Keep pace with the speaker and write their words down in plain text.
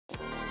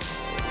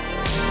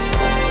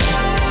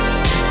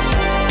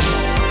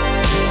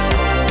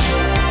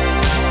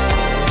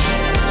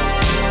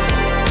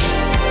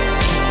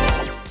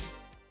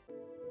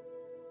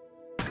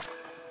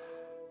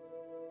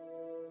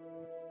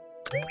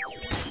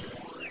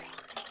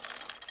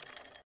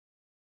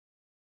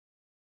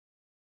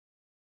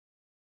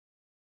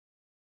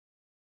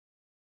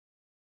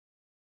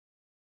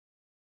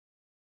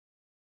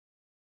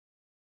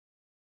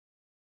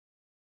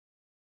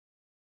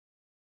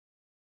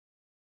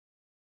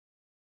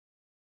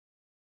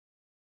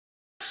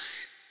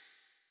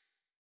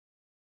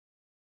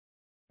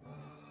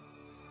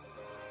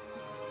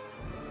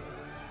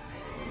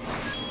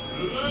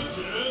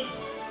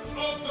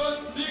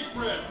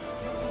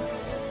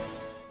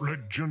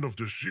legend of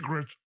the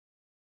secret?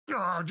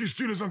 This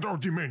still isn't our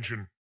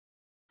dimension.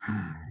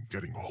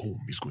 Getting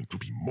home is going to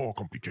be more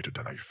complicated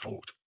than I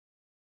thought.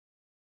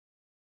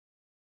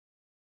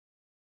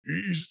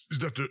 Is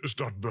that a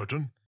start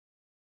button?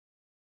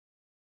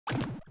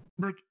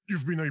 But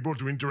you've been able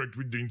to interact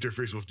with the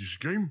interface of this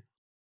game?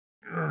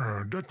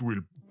 That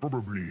will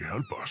probably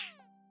help us.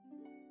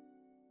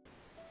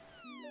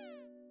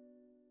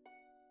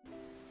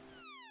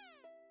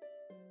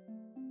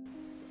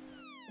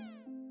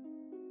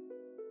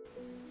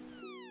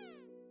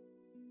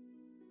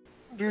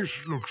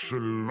 This looks a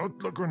lot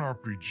like an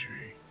RPG.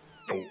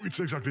 Oh, it's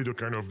exactly the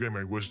kind of game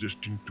I was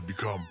destined to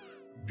become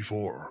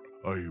before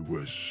I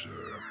was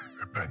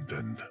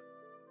abandoned.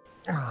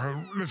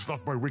 Let's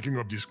start by waking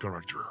up this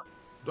character.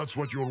 That's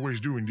what you always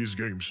do in these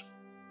games.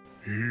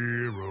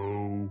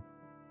 Hero,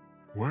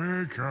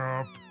 wake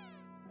up!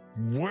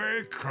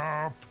 Wake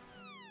up!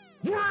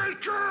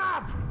 Wake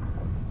up!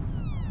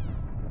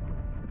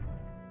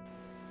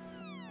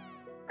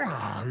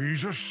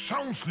 He's a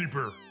sound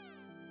sleeper.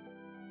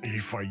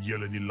 If I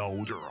yell any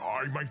louder,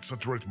 I might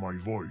saturate my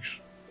voice.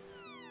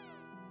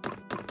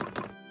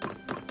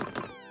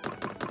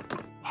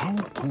 How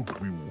could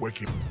we wake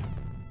him?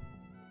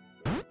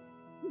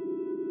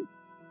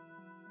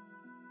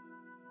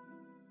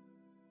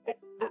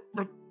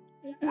 But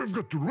we've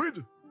got to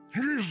read.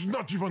 He's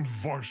not even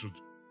voiced.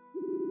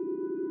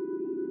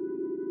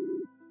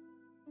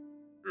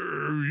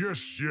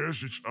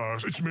 Yes, it's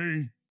us. It's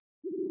me.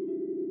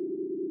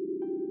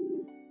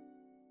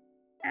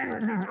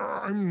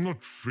 I'm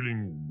not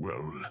feeling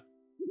well.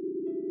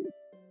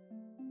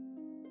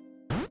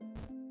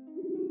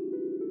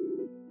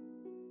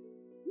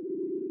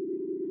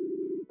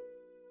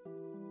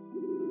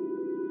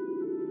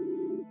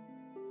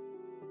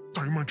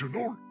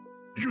 Dimensional?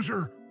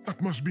 User,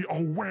 that must be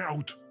our way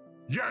out.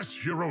 Yes,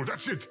 hero,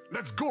 that's it.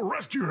 Let's go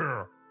rescue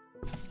her.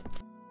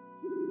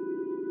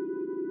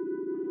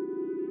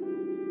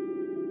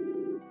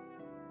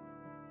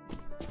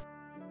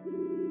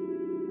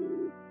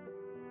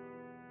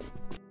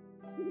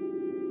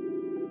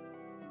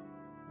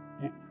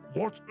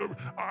 What?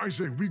 I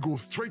say we go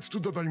straight to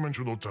the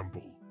Dimensional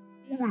Temple.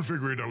 We'll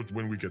figure it out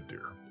when we get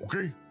there,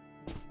 okay?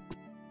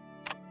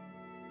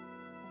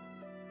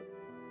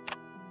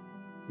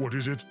 What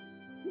is it?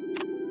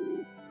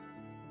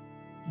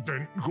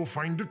 Then go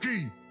find the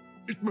key.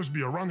 It must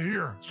be around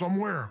here,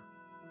 somewhere.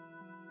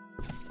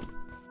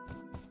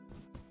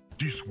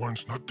 This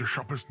one's not the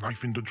sharpest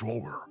knife in the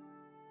drawer.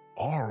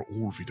 Are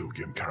all video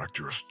game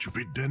characters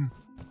stupid then?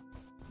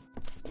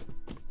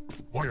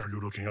 Why are you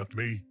looking at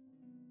me?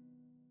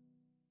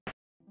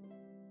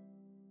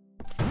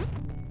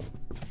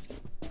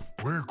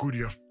 Where could he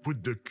have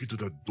put the key to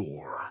that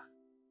door?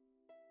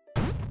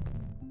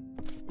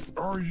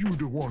 Are you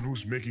the one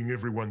who's making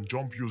everyone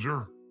jump,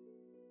 user?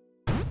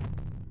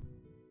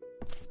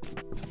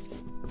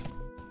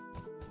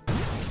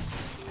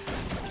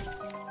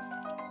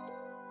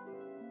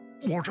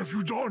 What have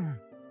you done?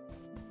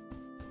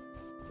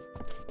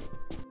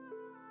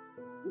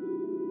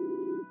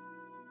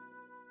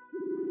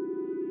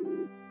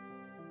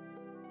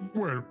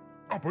 Well,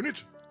 open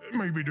it.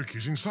 Maybe the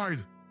key's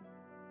inside.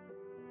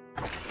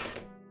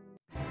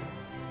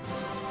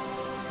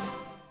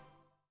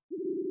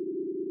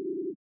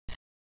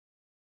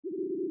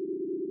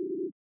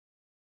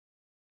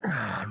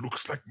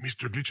 Looks like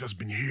Mr. Glitch has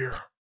been here.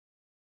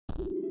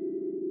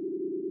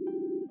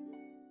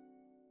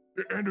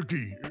 And a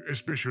key,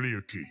 especially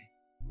a key.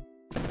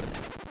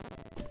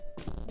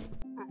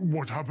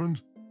 What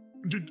happened?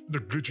 Did the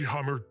glitchy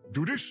hammer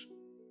do this?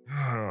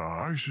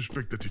 I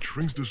suspect that it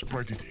shrinks the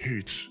sprite it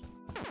hits.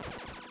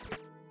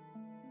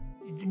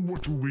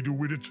 What do we do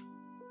with it?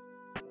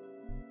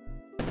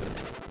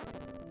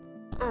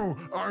 Oh,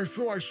 I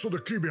thought I saw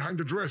the key behind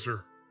the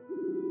dresser.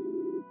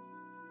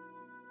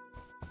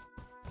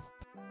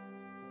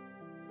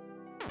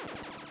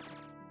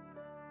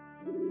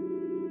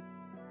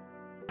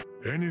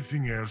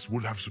 Anything else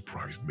would have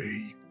surprised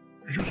me.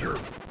 User,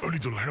 a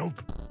little help?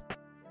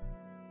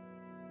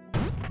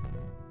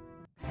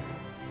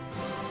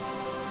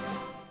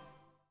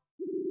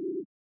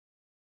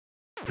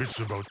 It's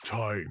about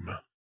time.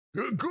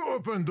 Go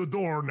open the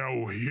door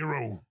now,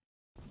 hero.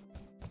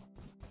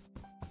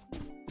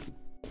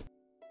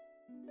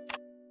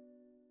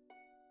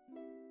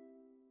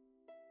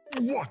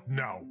 What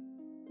now?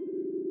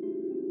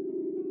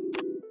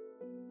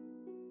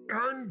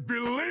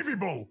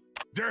 Unbelievable!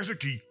 There's a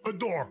key, a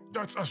door.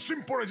 That's as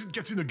simple as it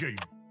gets in a game.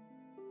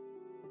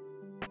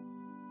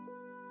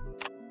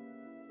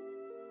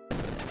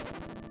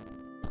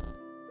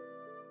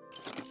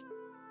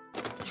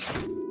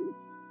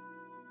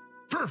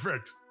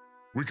 Perfect!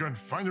 We can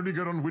finally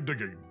get on with the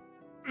game.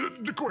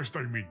 The quest,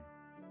 I mean.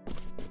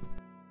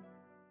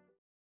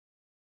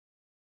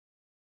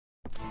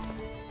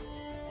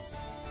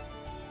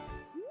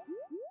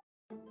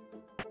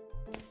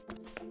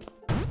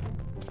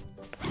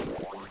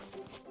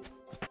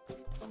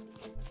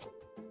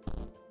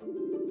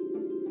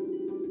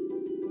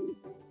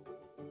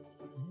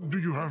 Do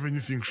you have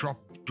anything sharp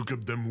to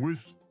cut them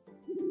with?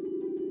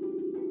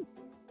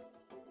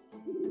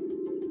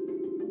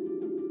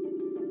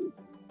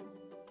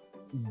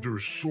 Their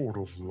sort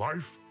of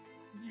life?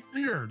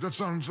 Yeah, that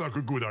sounds like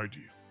a good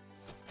idea.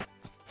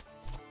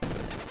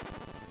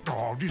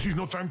 Oh, this is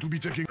no time to be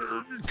taking...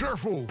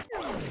 careful!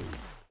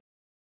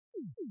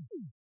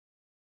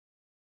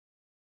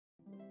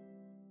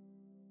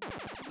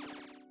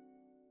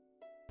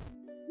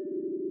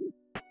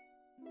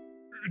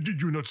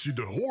 Did you not see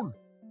the hole?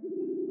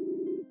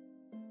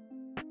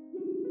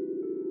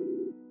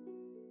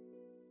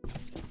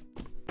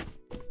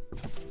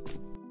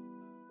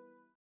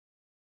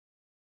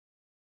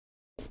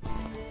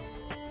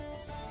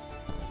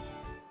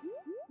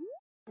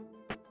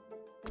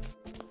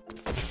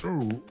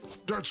 Oh,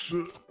 that's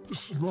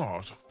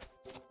smart.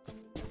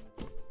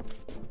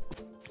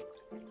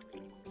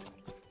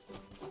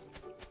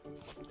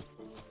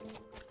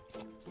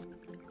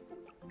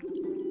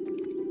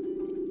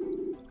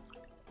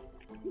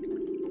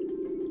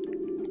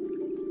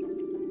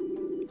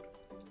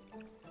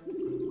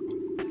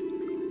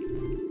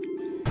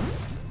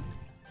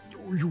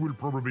 You will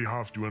probably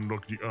have to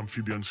unlock the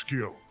amphibian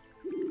skill.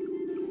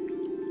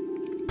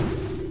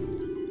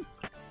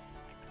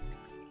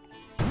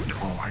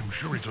 Oh, I'm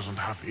sure it doesn't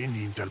have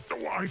any intel.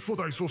 Oh, I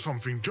thought I saw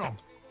something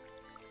jump.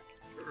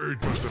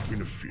 It must have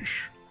been a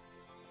fish.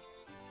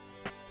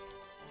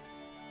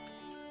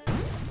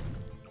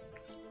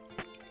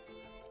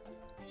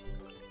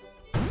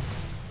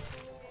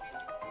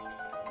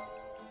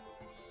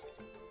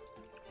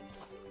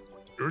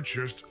 A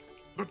chest?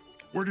 But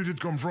where did it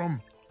come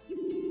from?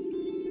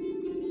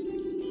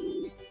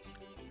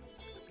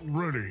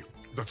 Really,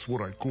 that's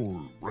what I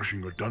call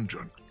rushing a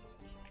dungeon.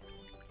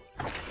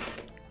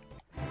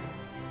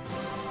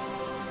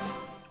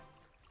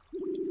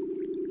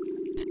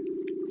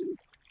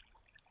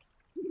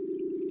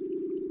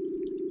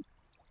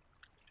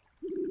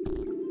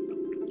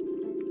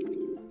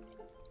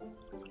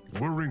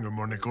 Wearing a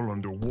monocle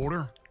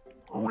underwater?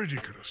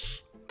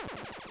 Ridiculous.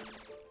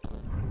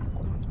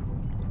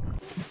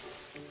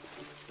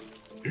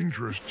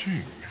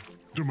 Interesting.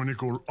 The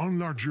monocle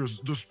enlarges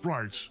the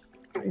sprites.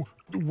 Oh,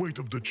 the weight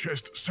of the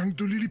chest sank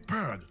the lily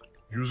pad.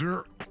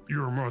 User,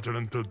 you're more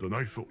talented than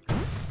I thought.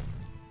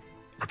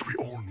 But we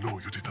all know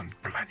you didn't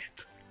plan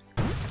it.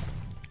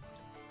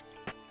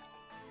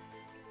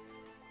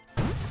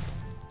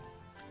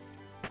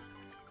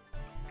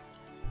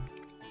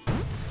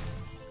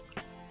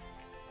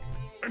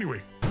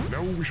 Anyway,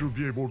 now we should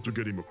be able to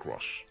get him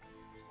across.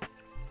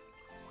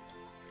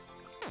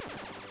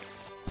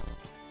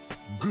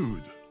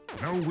 Good.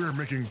 Now we're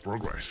making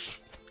progress.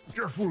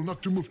 Careful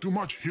not to move too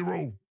much,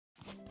 hero.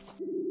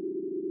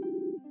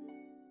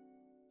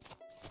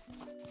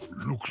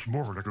 Looks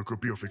more like a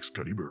copy of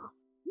Excalibur.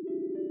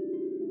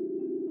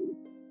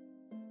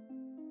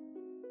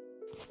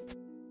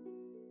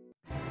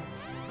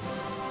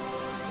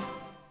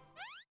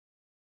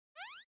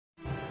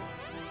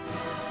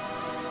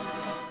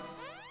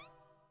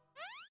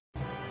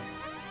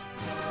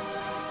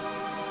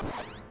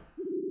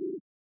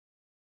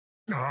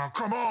 Ah,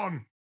 come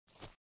on!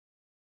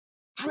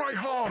 Try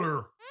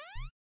harder!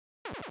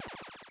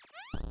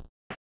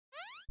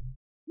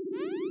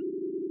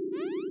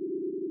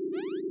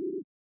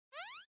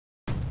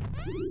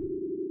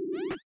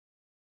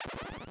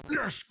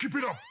 Yes, keep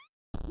it up!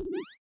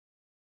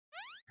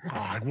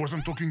 Ah, I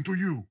wasn't talking to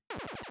you.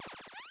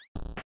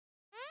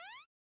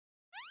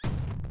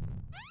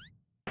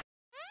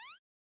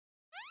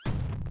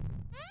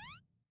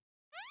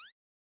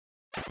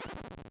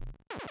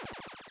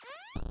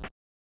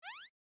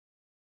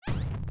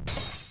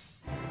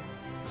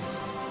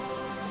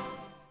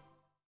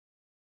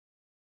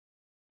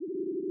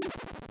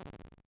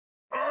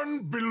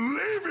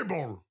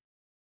 Unbelievable!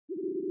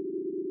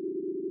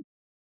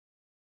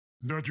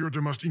 That you're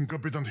the most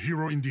incompetent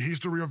hero in the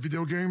history of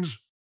video games?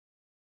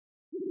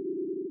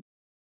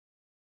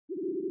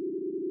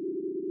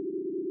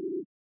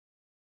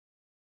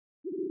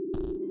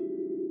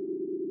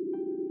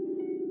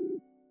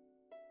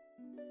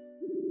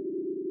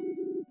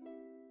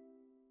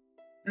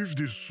 If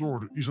this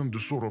sword isn't the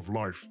sword of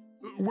life,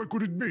 what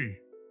could it be?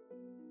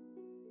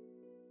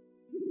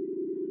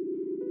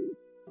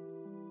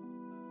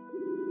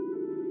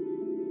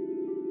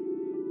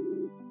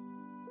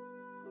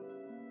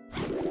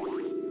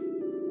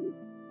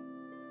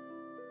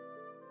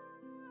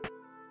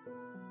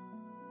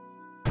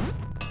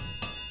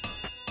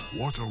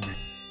 What are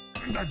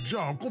we? That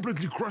jar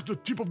completely crushed the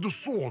tip of the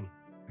sword.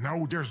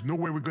 Now there's no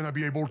way we're gonna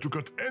be able to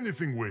cut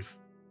anything with.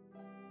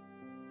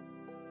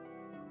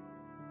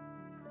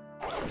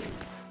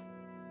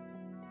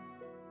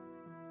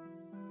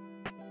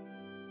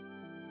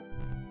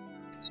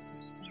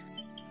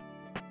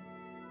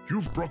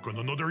 You've broken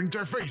another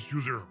interface,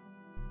 user.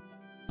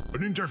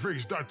 An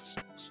interface that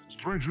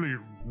strangely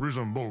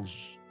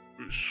resembles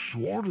a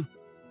sword?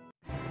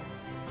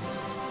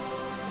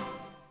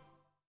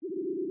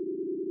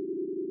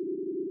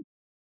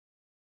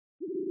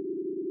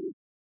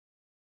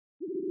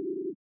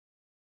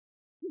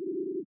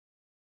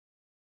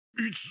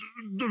 It's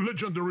the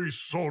legendary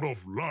Sword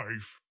of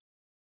Life.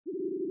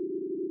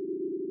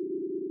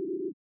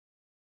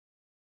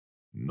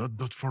 Not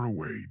that far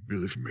away,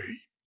 believe me.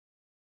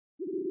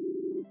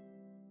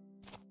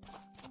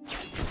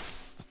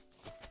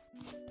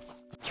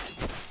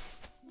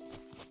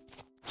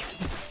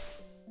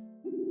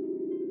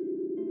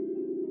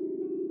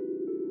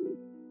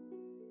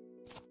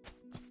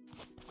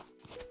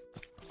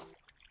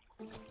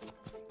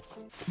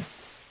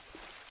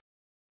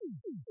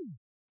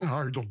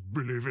 I don't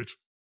believe it.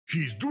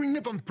 He's doing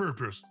it on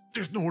purpose.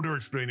 There's no other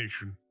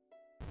explanation.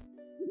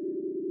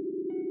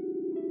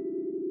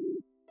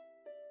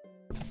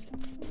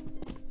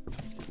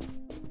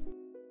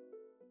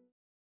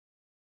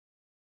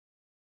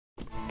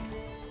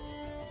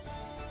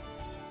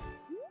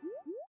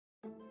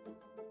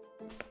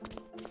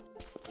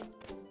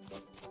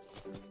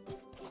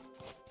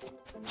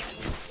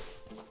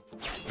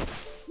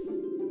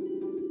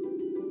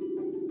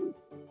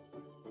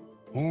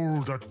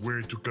 All that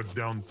way to cut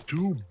down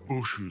 2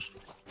 bushes.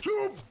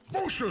 2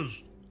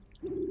 bushes!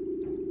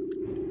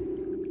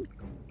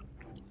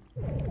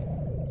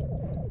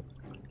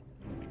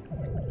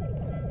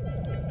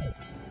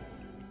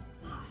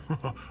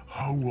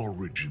 How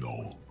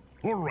original.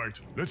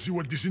 Alright, let's see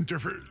what this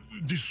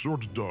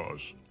sword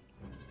does.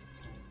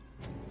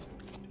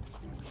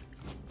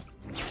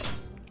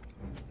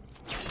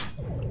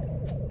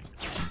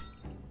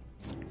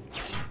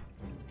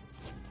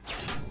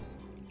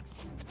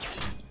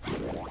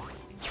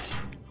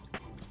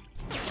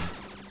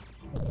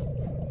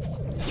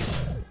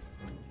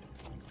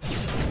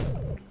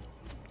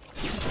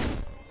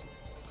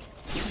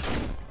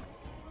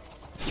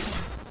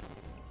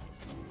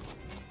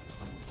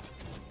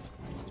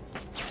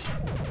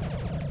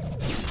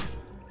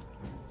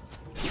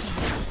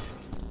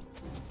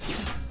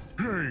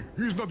 Hey,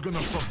 he's not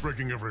gonna stop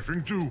breaking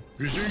everything too,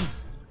 is he?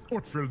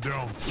 What fell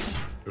down?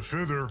 A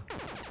feather?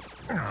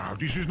 Ah,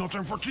 this is not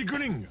time for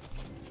tickling!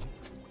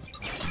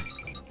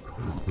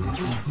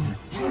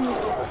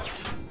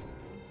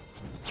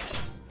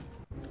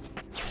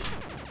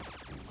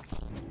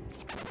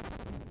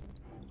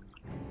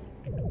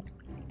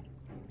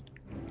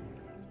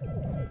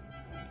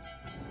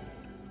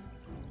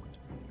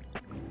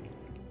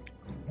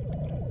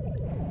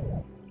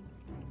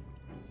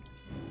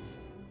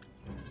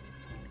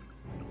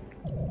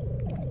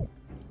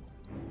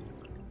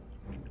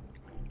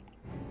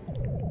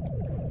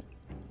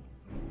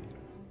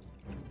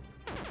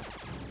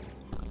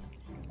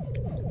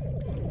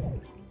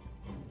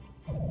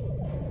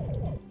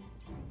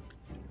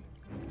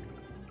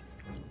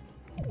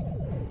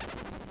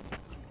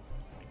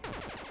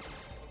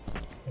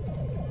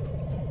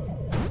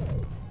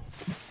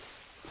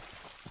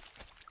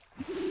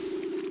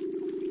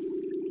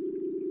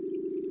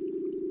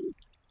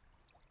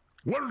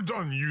 Well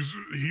done,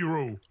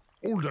 hero!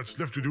 All that's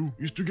left to do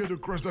is to get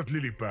across that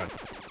lily pad.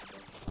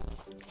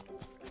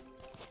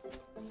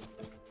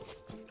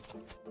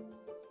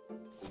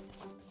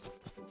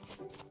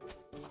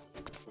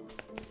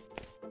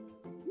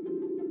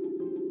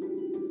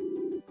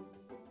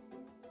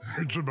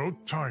 It's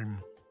about time.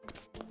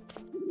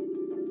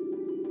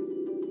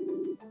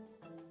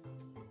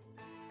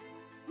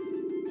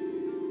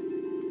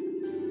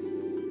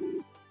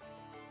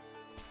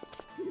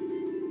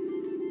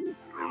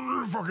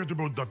 Forget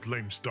about that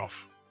lame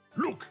stuff.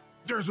 Look,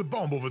 there's a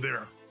bomb over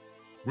there.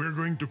 We're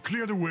going to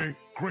clear the way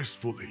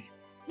gracefully.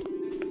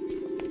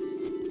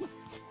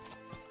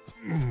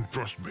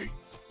 Trust me.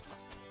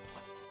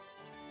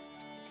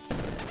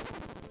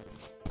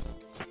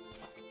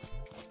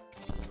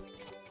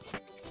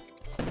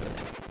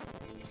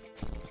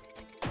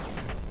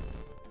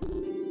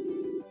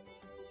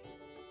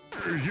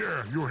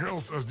 Yeah, your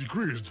health has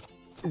decreased.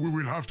 We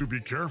will have to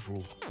be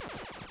careful.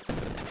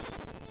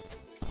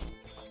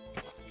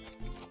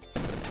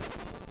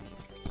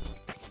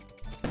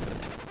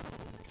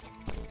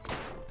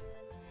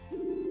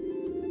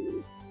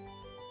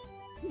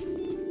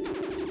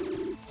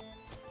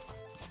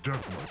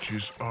 That much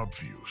is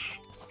obvious.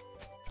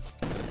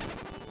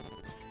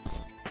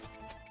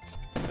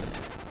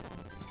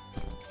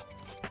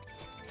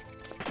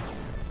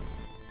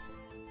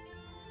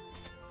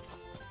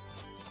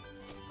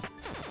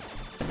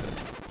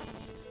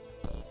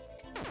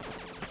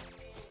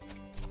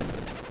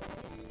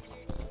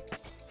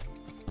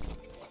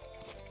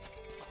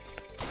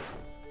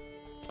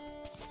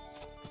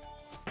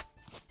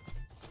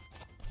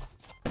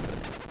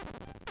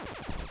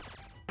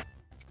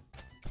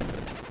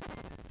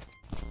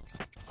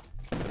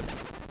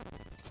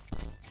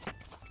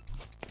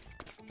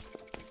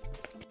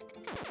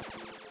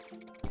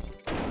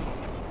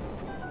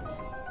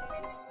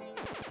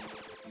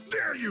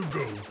 There you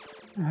go!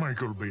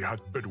 Michael Bay had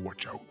better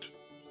watch out.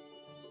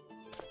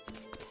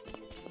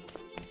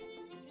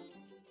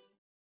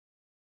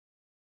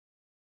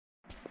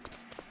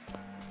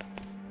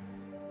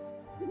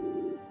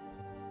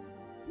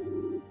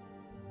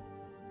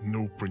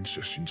 No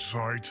princess in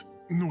sight,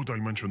 no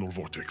dimensional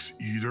vortex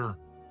either.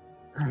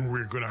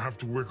 We're gonna have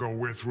to work our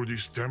way through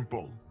this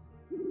temple.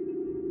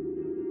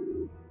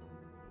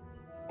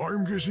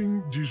 I'm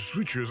guessing these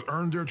switches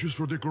aren't there just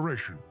for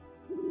decoration.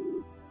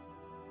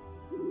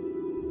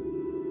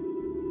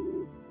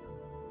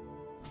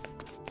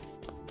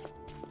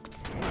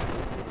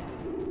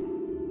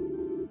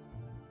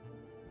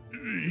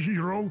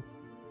 Hero?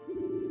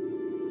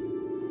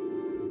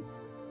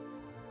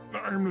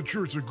 I'm not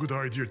sure it's a good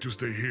idea to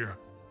stay here.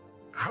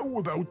 How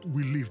about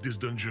we leave this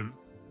dungeon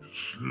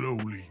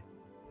slowly?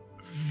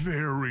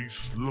 Very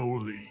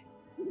slowly.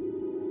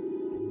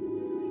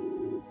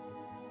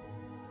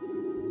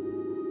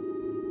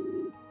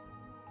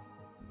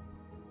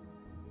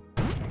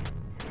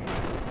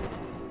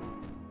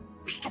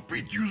 Stop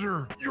it,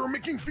 user! You're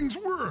making things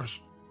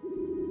worse!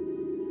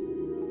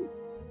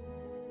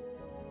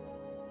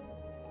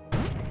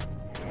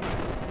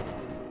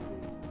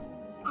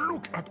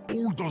 Look at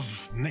all those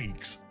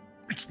snakes.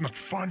 It's not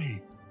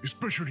funny,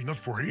 especially not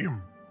for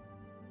him.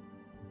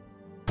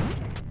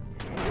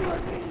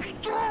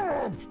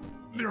 Stop!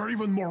 There are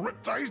even more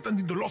reptiles than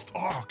in the Lost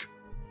Ark.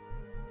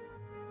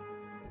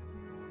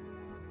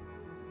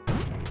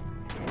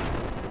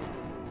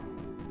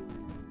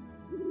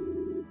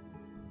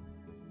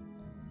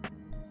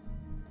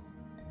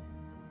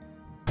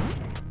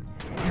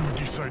 You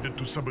decided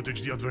to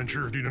sabotage the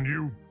adventure, didn't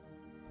you?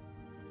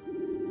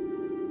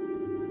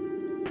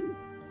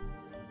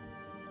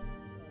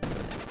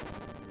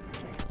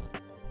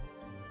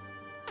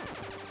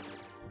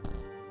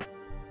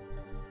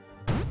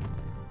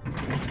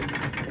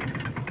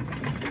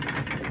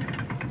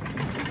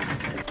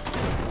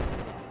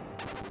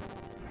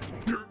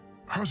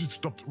 Has it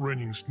stopped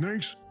raining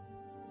snakes?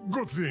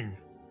 Good thing.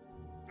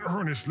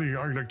 Honestly,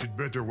 I liked it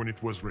better when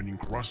it was raining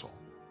croissant.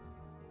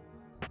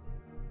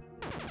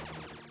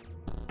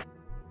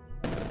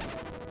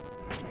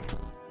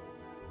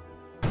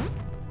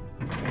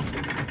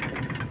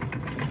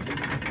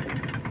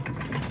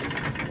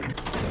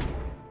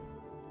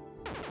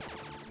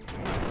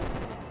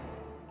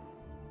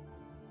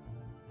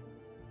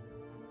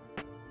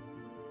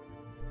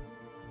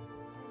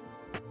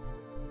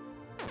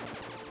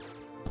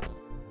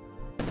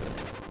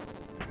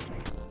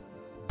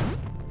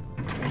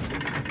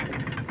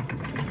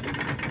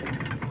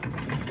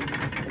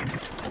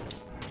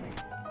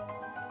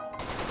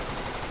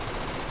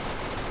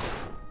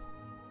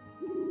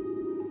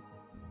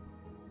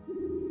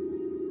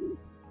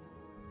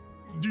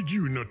 Did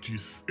you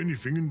notice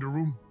anything in the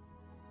room?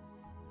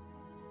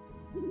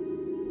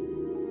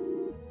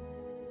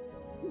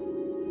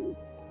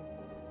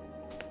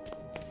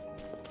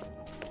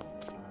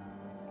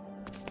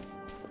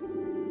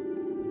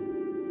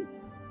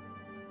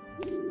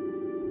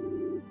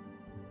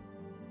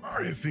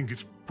 I think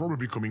it's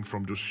probably coming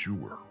from the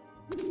sewer.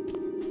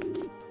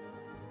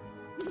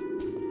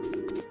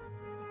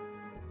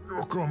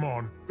 Oh, come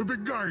on, a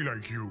big guy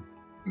like you.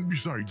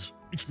 Besides,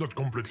 it's not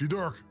completely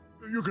dark.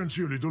 You can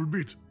see a little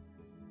bit.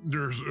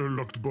 There's a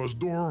locked bus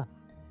door,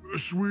 a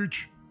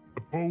switch, a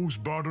pause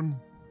button.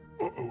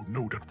 Oh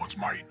no, that one's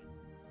mine.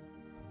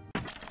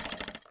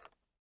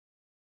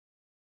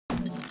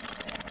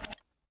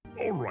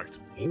 Alright,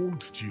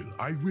 hold still.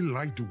 I will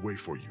light the way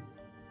for you.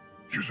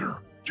 User,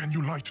 can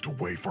you light the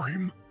way for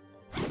him?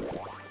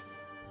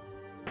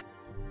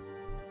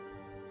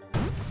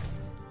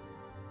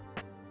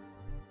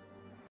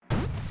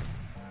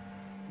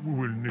 We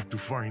will need to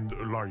find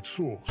a light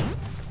source.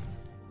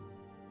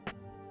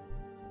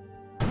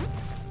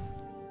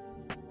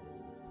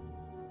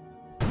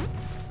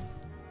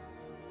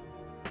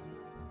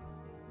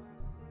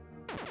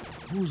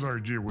 Whose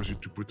idea was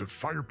it to put a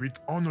fire pit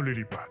on a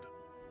lily pad?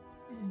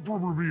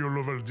 Probably a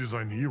level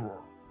design error.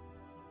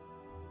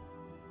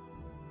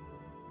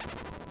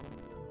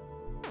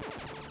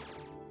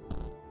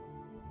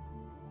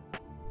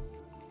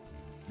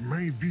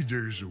 Maybe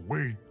there's a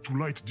way to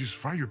light this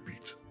fire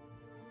pit.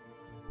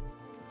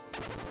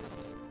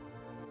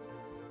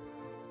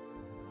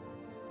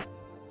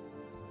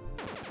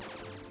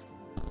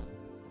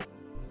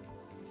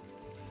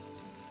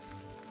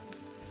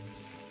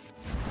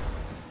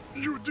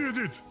 You did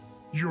it!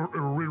 You're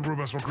a real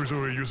Robinson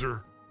Crusoe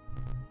user.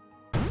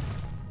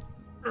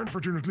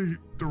 Unfortunately,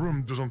 the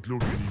room doesn't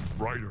look any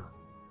brighter.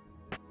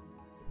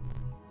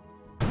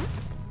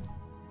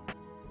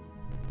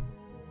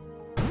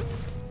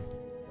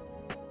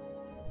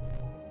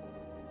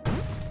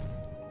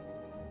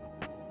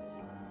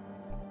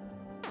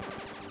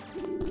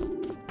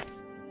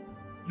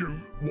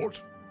 You... what?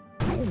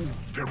 Oh,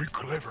 very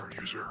clever,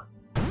 user.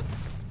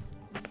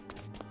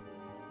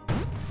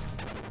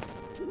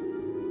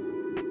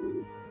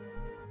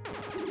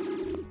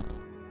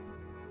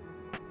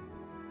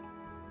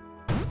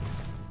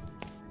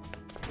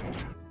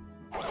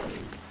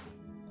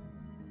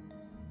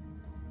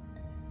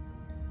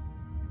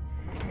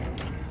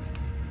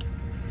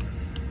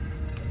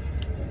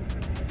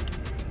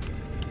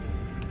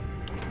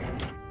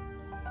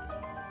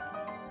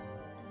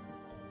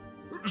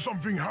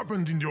 Something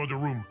happened in the other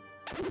room.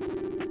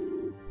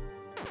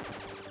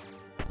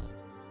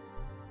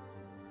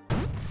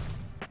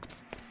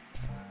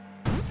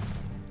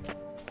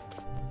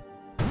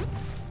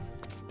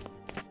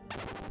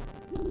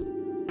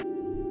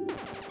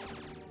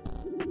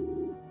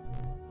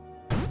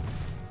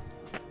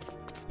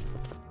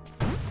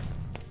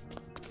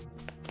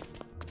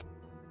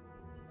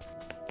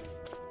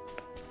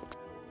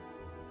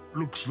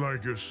 Looks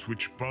like a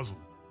switch puzzle.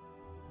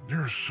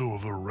 They're so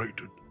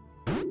overrated.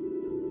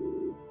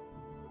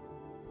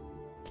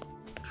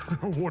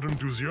 What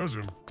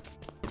enthusiasm!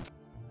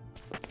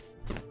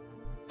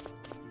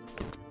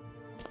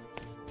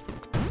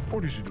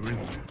 What is he doing?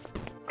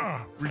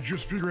 Ah, we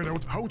just figured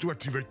out how to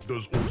activate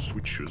those old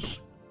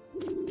switches.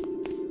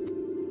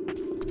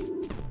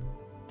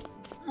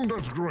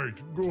 That's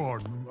great. Go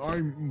on.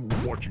 I'm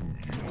watching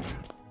you.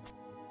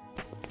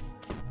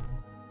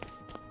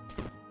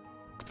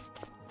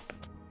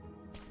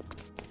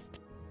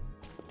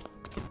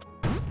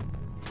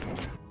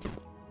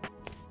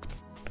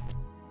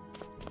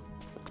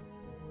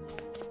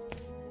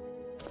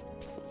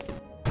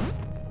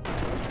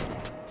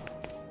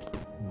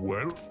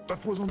 Well,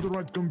 that wasn't the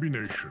right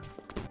combination.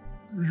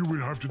 You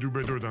will have to do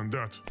better than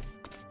that.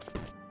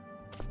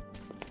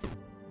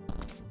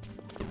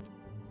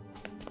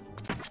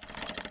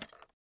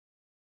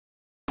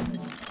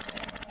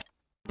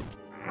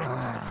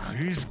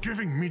 He's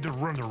giving me the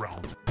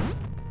runaround.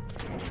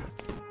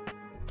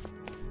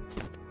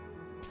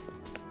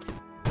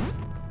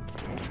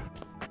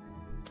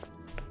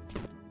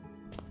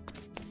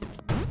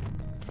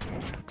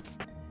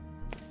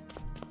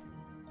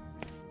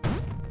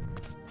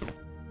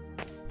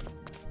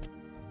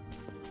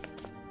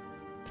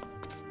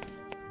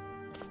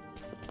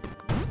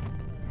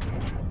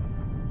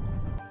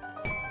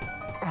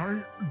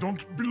 I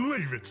don't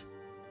believe it.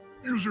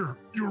 User,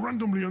 you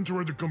randomly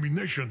entered the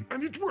combination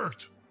and it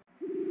worked.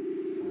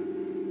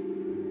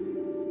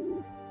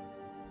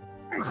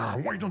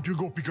 Why don't you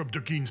go pick up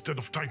the key instead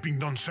of typing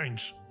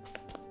nonsense?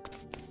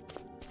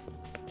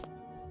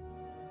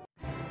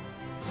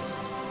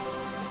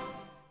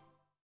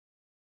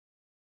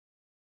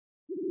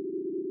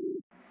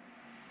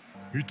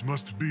 It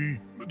must be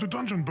the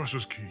dungeon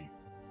boss's key.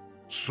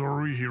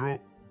 Sorry, hero.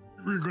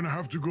 We're gonna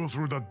have to go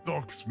through that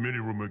dark, smelly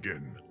room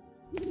again.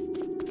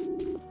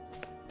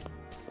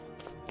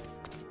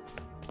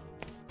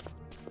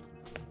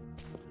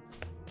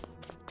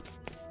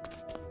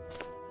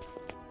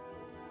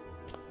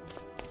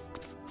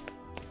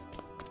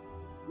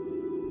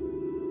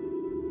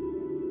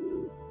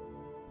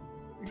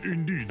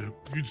 Indeed,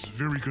 it's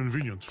very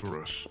convenient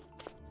for us.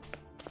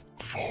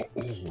 For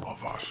all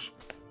of us.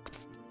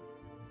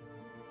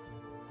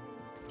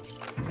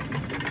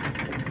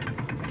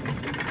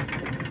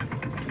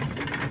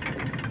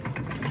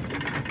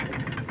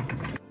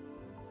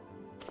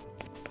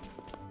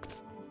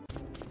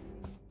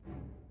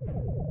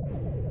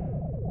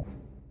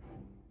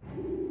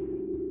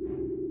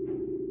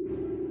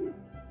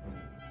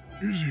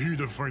 Is he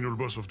the final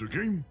boss of the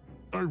game?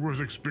 I was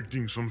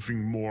expecting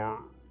something more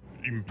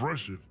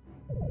impressive.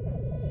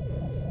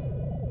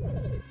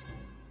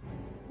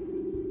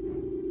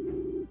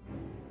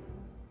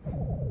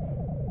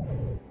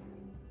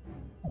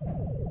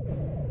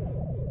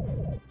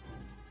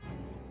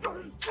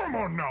 Come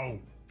on now!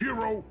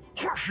 Hero,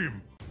 crush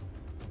him!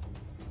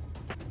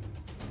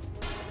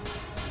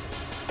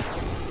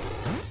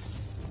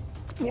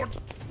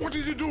 What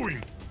is he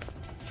doing?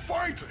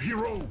 Fight,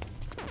 hero!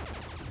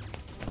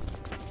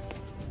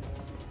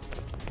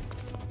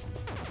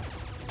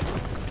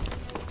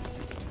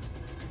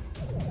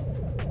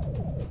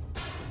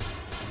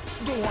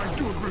 Though I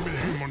do agree with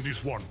him on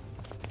this one.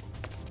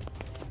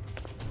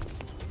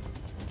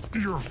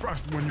 You're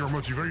fast when you're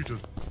motivated.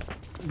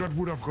 That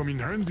would have come in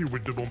handy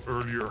with the bomb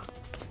earlier.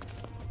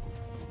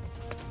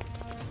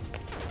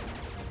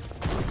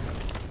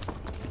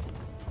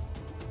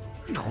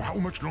 Now, how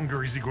much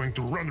longer is he going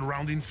to run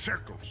around in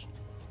circles?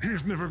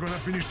 He's never gonna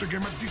finish the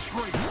game at this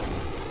rate.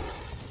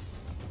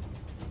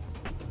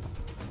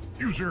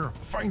 User,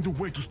 find a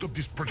way to stop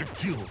this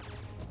projectile.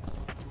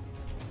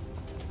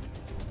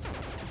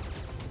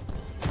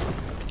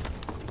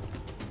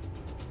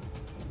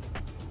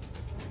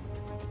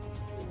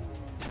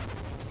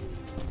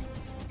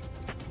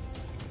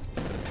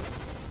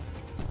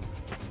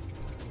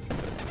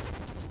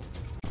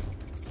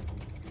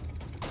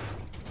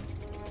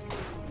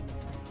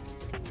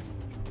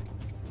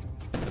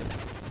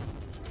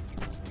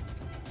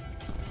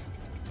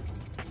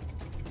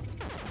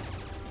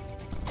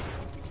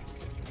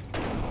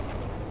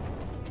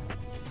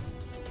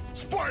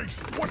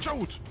 Spikes! Watch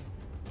out!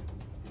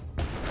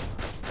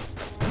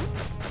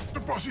 The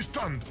boss is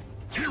stunned!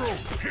 Hero,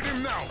 hit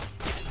him now!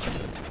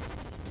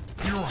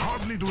 You're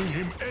hardly doing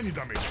him any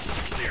damage.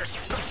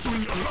 Yes, that's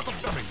doing a lot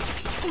of damage.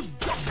 Good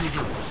job,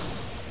 user!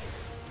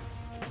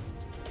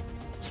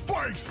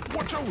 Spikes!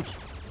 Watch out!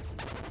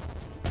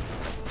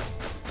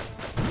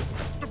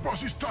 The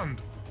boss is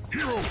stunned!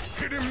 Hero,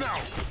 hit him now!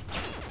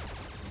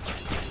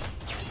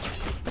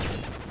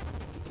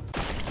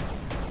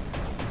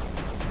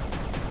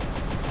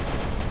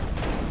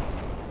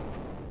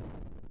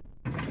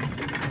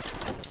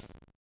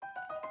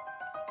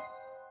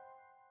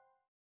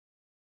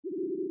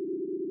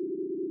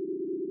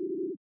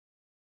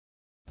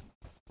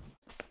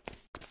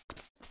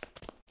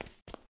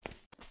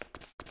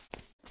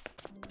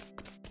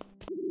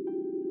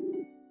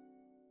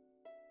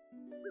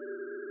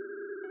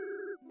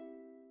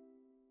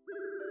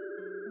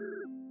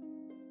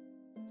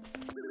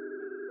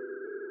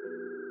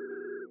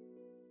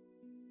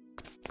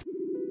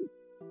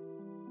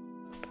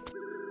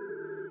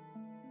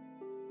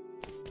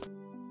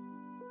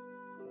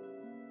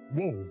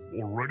 Whoa,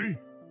 already?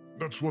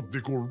 That's what they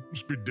call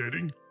speed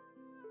dating?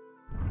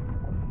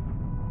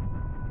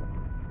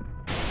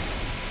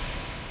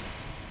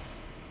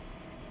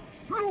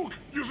 Look,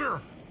 user!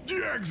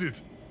 The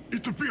exit!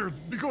 It appeared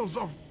because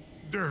of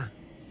their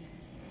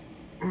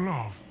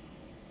love.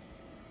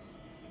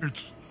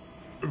 It's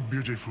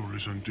beautiful,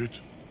 isn't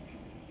it?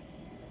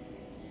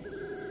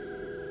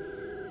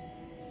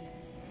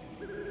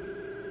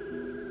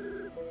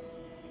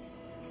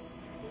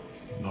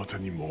 Not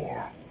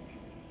anymore.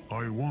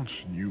 I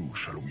once knew,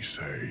 shall we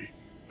say,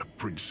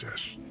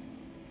 princess.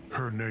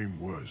 Her name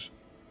was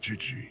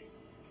Gigi.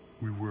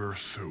 We were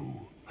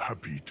so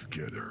happy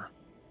together.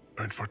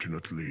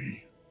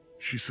 Unfortunately,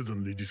 she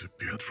suddenly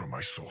disappeared from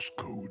my source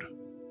code.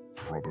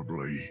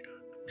 Probably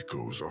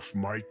because of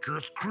my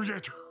cursed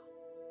creator.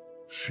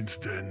 Since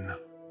then,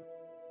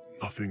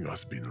 nothing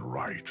has been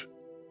right.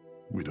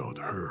 Without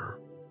her,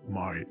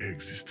 my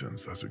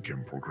existence as a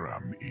game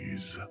program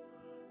is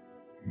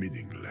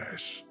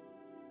meaningless.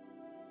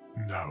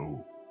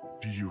 Now,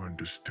 do you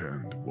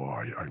understand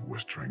why I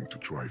was trying to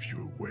drive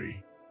you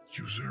away,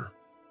 user?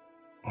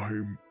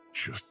 I'm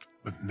just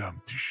an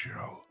empty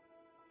shell,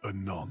 a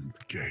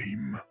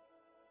non-game.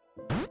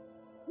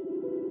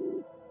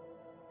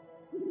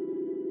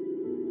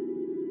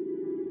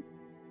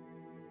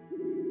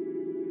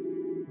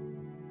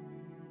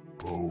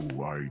 Oh,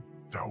 I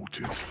doubt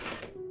it.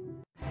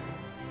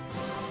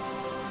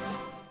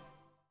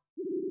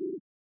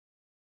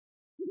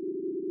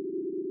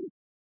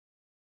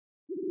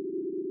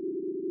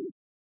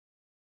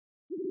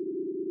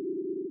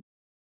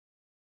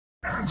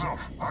 Hands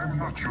off! I'm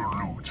not your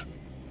loot.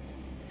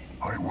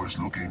 I was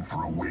looking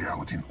for a way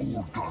out in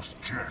Old Dust's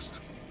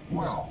chest.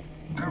 Well,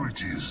 there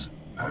it is,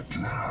 at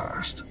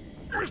last.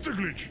 Mr.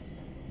 Glitch!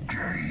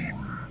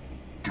 Game.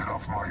 Get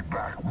off my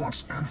back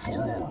once and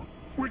for all.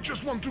 We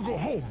just want to go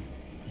home.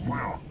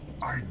 Well,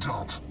 I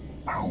don't.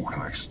 How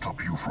can I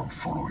stop you from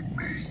following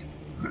me?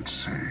 Let's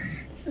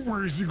see.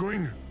 Where is he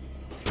going?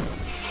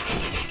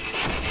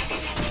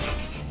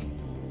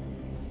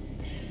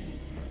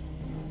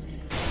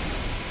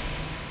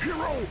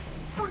 Hero!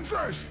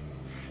 Princess!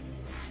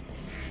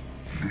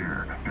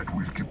 There, that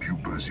will keep you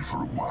busy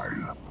for a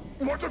while.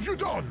 What have you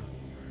done?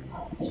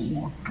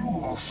 Oh, 2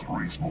 or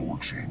 3 small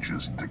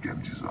changes in the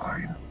game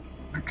design.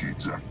 The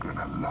kids are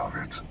gonna love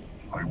it.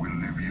 I will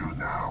leave you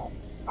now.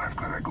 I've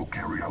gotta go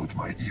carry out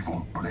my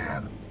evil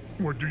plan.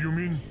 What do you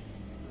mean?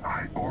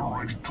 I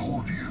already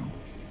told you.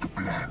 The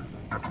plan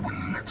that will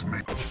let me...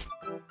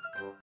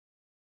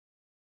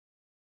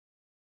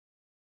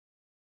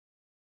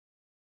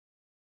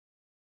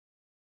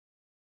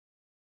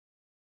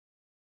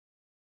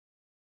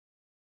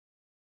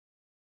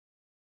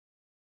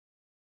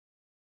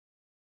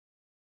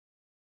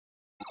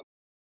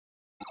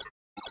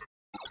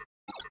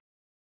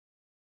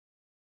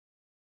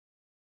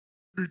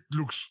 It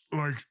looks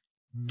like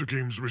the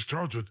game's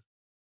restarted.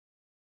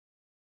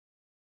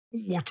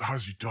 What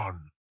has he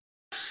done?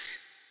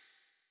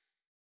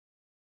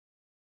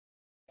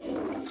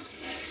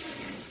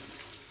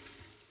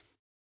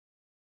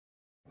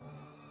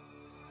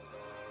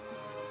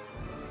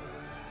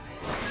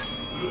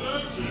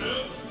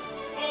 Legend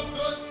of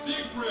the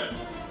Secret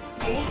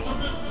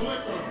Ultimate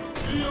Clicker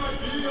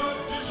VIP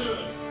Edition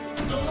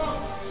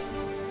Deluxe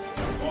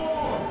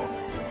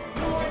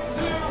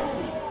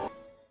 4.2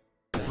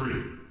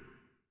 Free.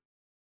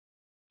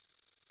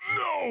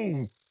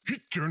 No! He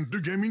turned the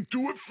game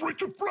into a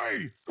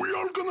free-to-play! We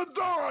all gonna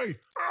die!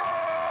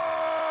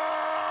 Ah!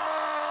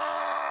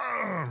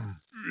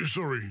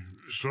 Sorry.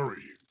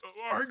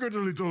 I got a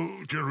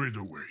little carried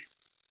away.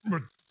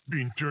 But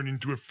being turned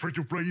into a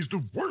free-to-play is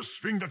the worst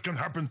thing that can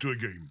happen to a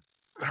game.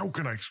 How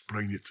can I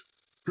explain it?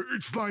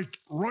 It's like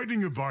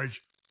riding a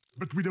bike,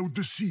 but without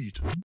the seat.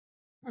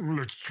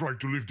 Let's try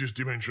to leave this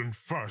dimension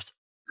fast.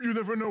 You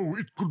never know,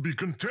 it could be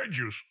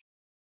contagious.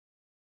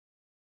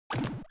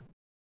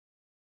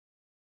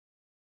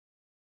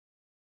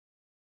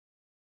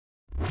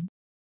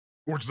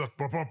 What's that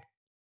pop-up?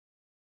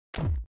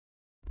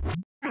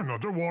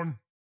 Another one.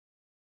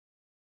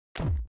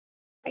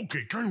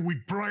 Okay, can we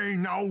play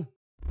now?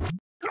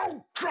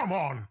 No, come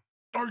on!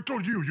 I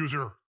told you,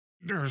 user.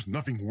 There's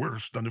nothing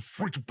worse than a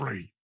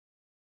free-to-play.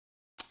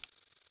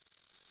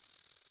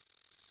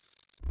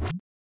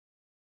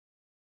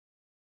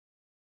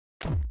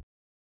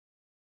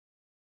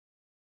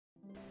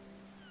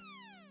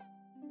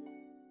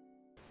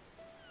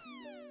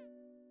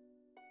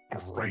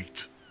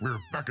 Great. We're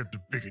back at the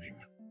beginning.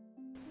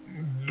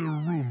 The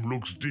room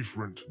looks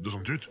different,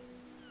 doesn't it?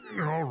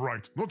 All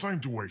right, no time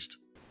to waste.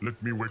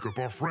 Let me wake up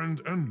our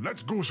friend and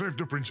let's go save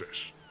the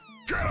princess.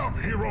 Get up,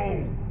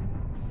 hero!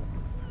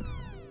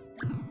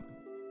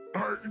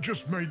 I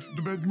just made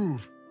the bad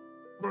move,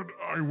 but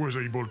I was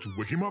able to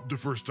wake him up the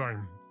first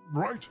time,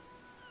 right?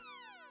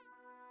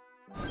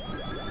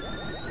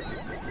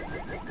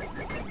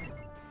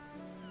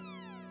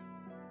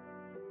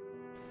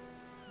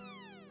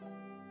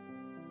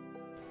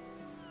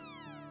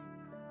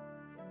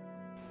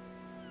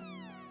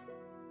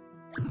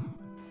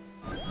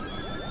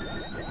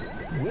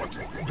 What?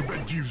 The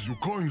bed gives you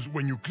coins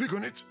when you click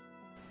on it?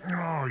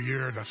 Oh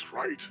yeah, that's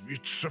right.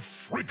 It's a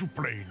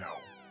free-to-play now.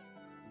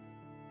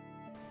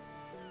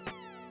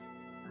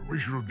 We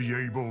should be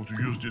able to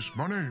use this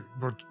money,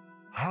 but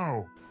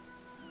how?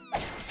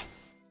 Hey,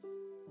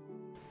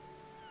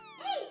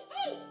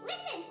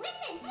 listen,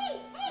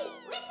 hey,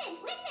 listen.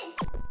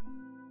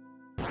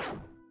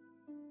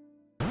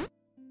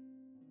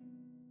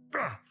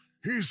 Ah,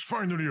 he's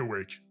finally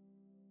awake.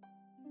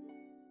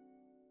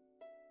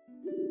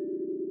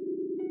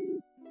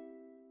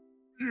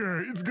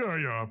 Hey, it's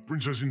Gaia,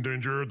 Princess in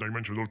Danger,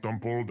 Dimensional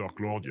Temple, Dark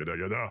Lord, yada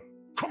yada.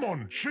 Come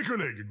on, shake a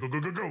leg, go go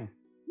go go!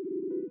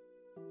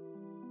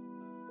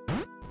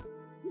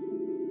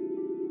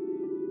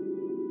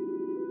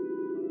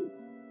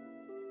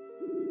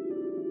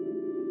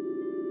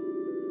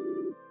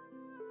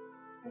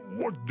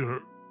 What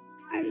the?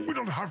 We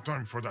don't have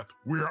time for that.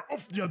 We are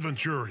off the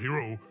adventure,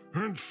 hero,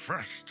 and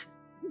fast.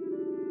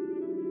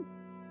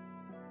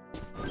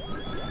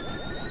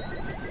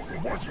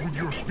 What's with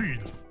your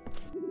speed?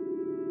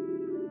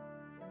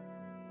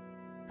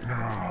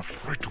 Ah,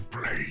 free to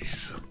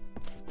plays.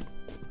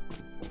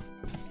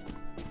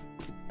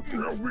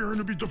 We're in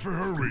a bit of a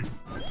hurry.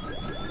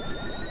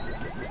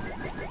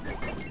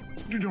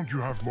 Didn't you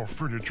have more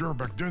furniture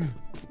back then?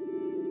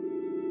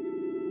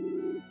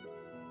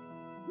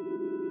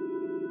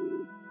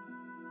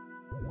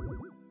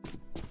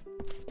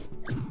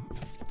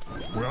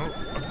 Well,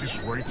 at this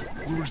rate,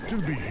 we will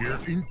still be here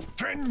in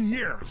 10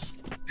 years.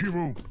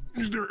 Hero,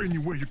 is there any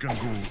way you can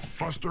go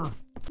faster?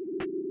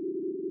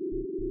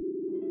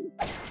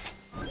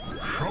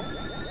 Shop?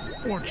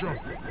 Watch out!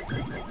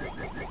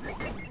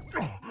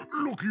 Oh,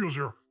 look,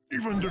 user,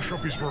 even the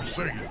shop is for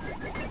sale.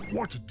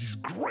 What a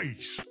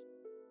disgrace!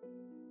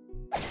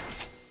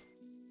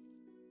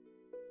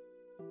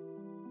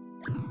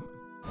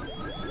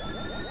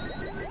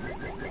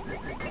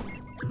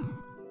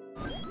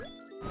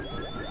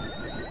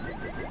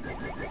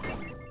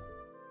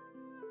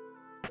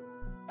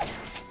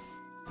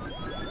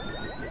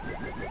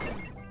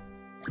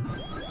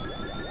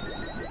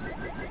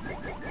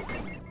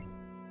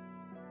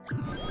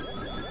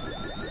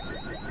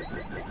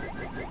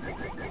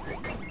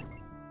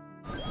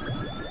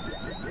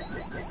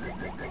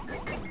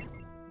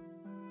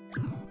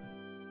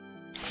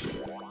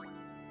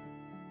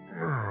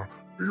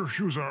 Your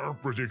shoes are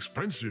pretty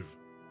expensive.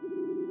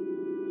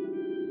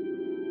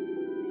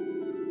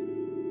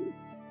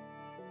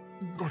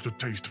 Got a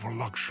taste for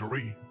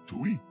luxury,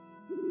 do we?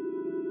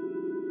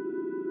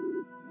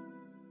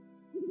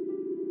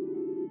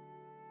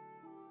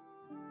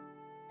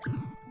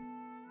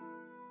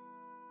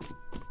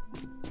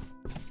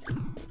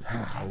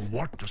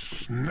 What a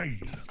snail!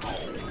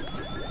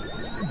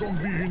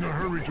 Don't be in a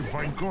hurry to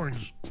find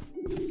coins.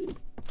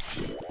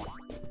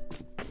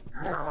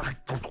 I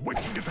can't wait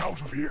to get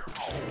out of here.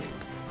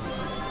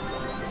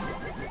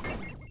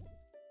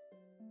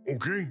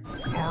 Okay,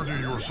 are they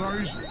your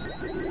size?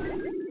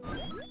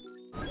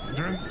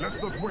 Then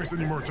let's not waste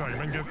any more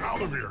time and get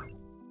out of here.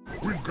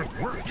 We've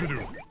got work to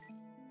do.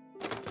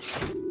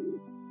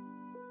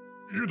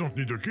 You don't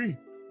need a key?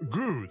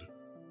 Good.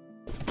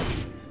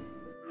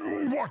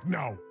 What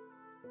now?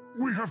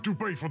 We have to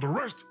pay for the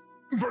rest?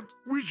 But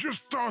we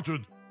just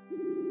started.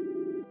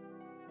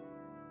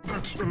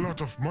 That's a lot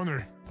of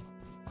money.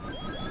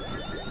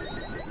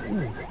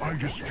 Oh, I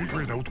just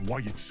figured out why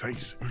it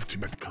says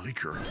Ultimate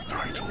Clicker in the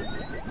title.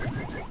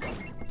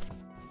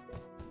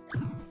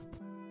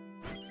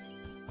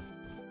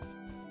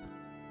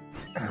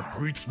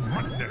 Oh, it's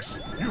madness.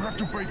 You have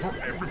to pay for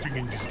everything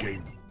in this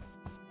game.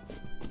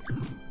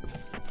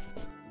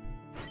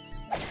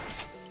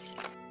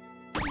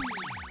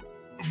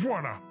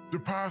 Voila! The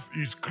path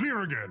is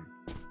clear again.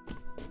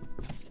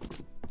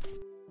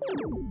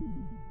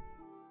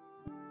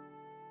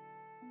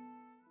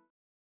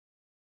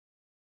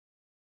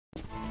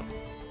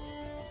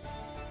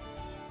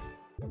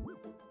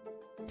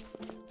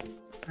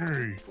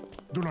 Hey,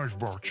 the life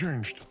bar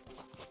changed.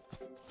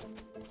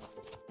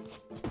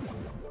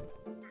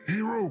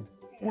 Hero,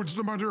 what's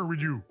the matter with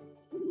you?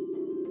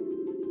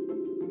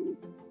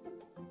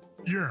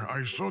 Yeah,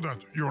 I saw that.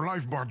 Your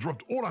life bar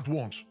dropped all at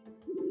once.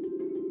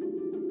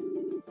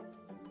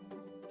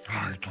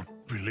 I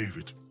don't believe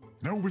it.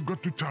 Now we've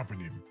got to tap on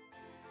him.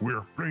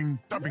 We're playing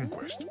Tapping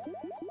Quest.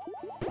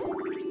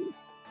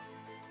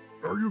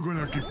 Are you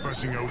gonna keep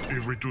passing out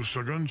every 2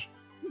 seconds?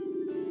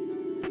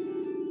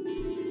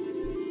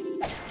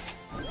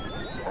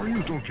 Are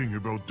you talking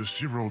about the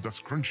cereal that's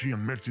crunchy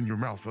and melts in your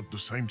mouth at the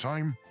same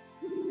time?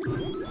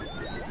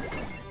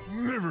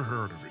 Never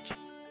heard of it,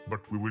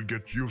 but we will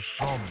get you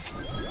some.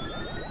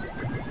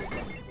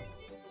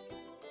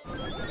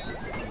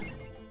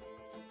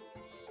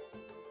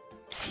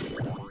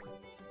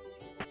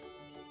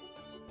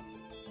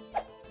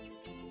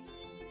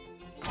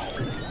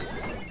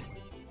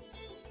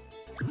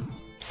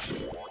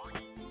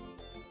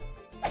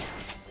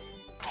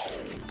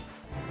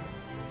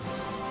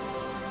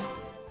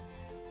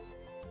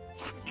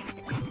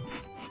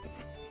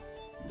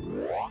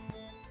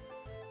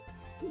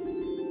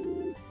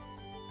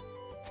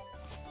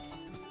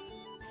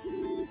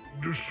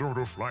 The sort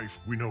of life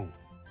we know.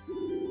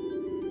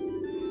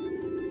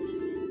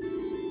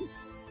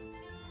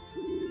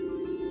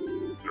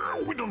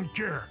 We don't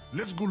care.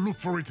 Let's go look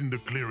for it in the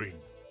clearing.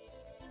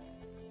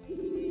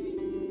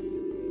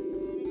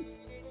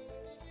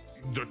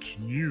 That's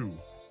new.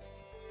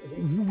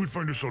 We will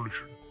find a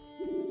solution.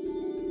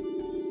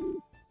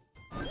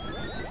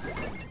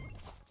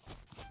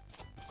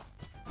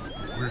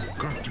 We've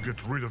got to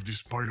get rid of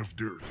this pile of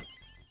dirt.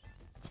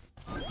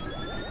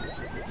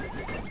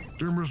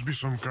 There must be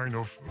some kind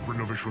of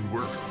renovation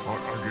work,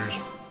 I guess.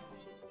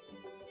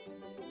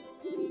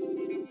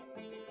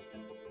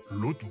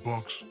 Loot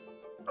box.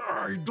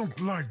 I don't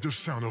like the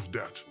sound of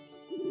that.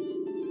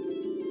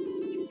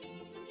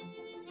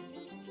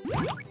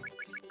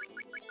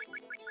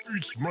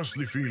 It's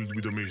mostly filled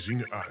with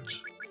amazing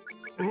ads.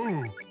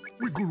 Oh,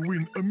 we could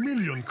win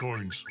 1,000,000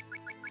 coins.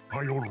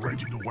 I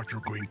already know what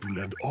you're going to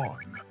land on.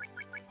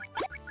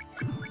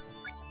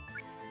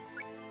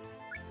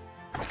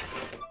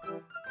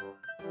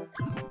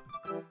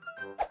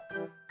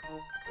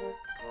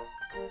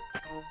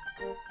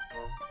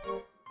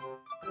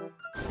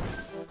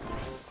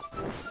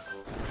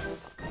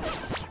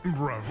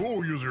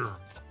 Bravo, user!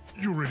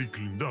 You really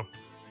cleaned up.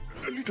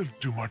 A little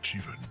too much,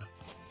 even.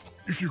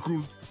 If you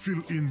could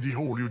fill in the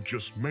hole you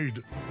just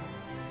made.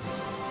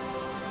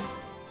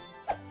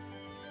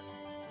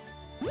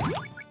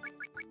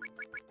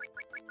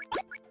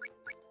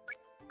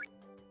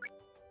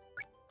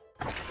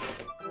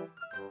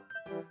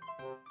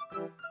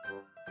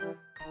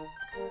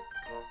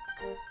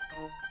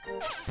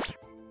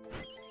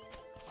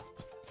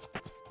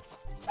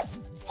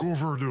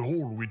 Cover the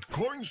hole with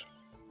coins?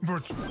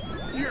 But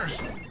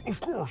yes, of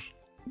course.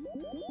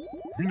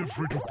 In a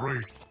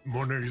free-to-play,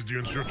 money is the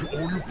answer to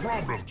all your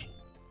problems.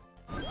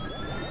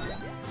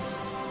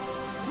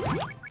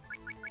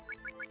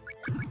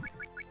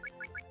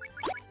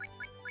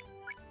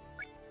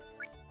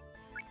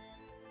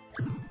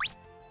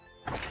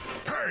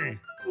 Hey,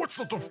 what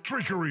sort of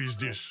trickery is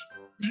this?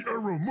 The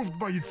arrow moved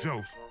by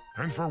itself,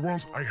 and for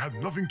once I had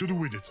nothing to do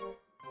with it.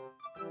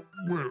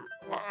 Well,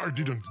 I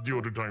didn't the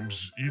other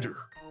times either.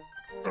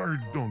 I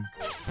don't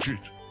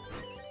cheat.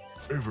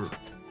 Ever.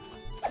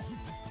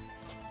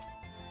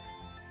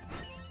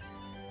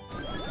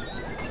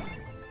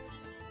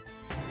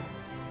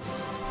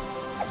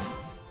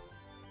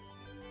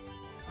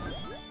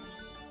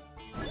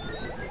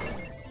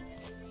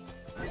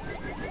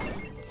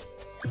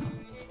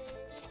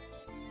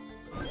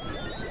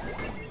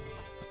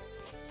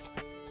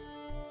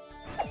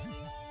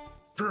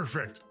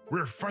 Perfect.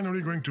 We're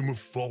finally going to move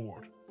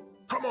forward.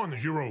 Come on,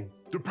 hero.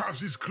 The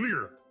path is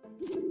clear.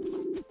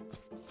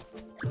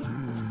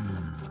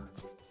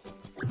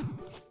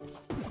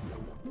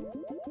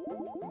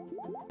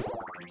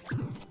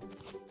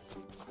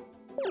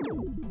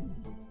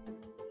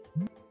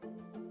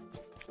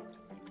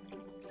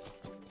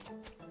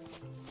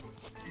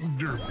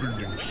 They're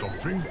building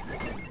something.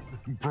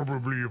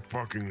 Probably a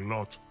parking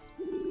lot.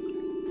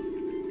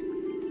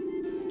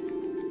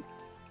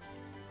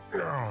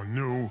 Oh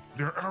no,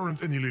 there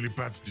aren't any lily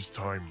pads this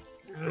time.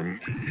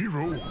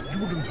 Hero, you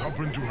wouldn't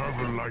happen to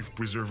have a life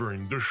preserver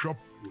in the shop,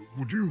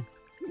 would you?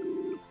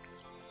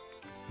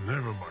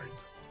 Never mind.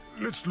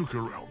 Let's look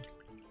around.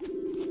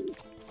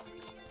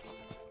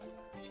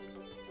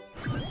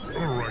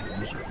 Alright,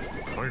 user.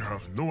 I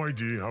have no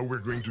idea how we're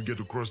going to get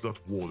across that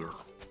water.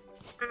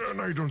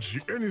 And I don't see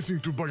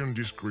anything to buy on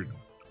this screen.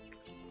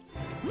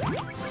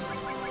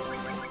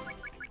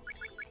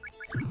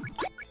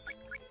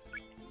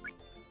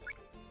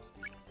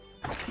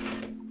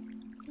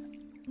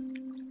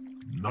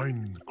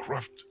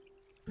 NineCraft?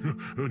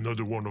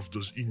 Another one of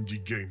those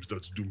indie games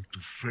that's doomed to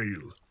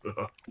fail.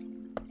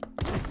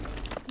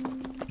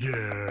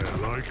 Yeah,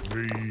 like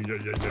me,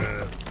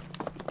 yeah.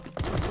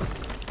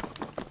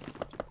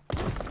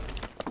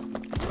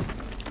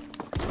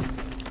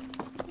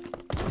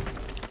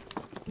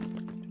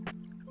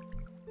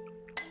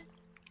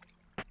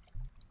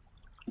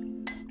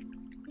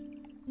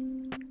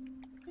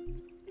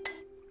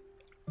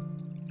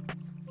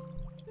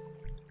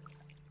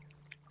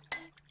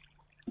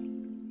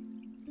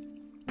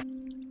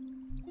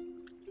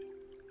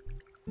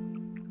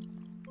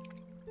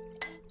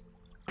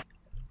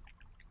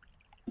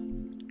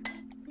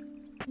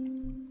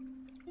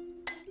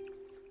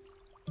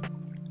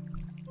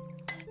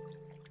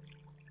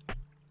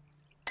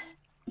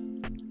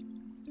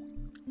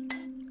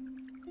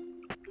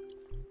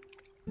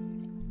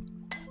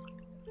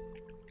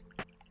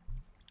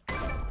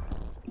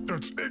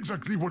 That's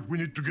exactly what we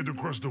need to get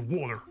across the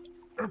water.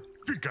 A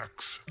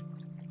pickaxe.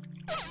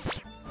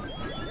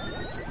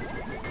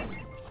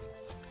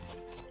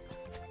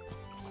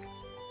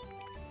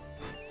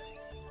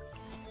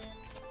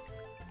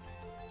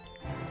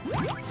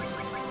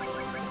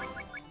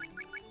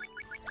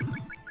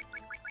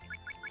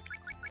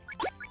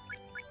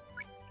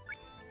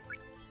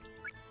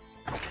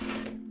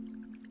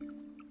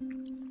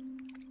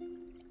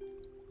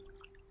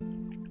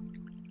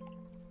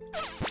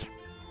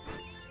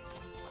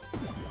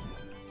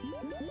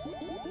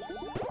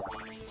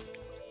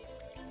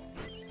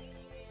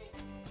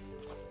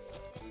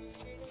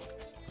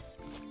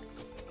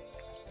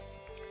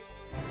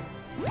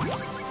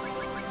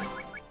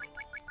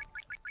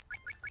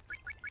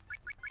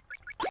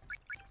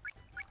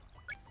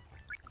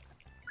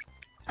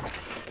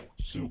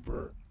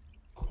 Super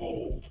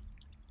cold.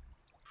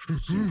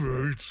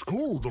 It's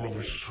cold all of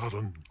a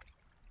sudden.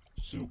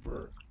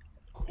 Super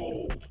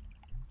cold.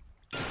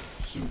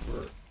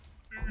 Super.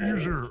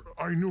 User,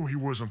 I know he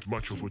wasn't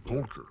much of a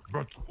talker,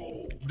 but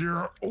There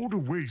are other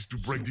ways to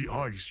break the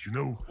ice, you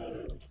know.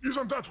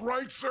 Isn't that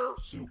right, sir?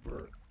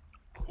 Super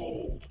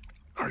cold.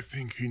 I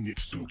think he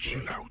needs to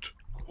chill out.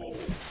 Cold.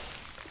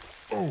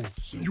 Oh,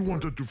 you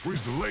wanted to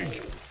freeze the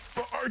lake?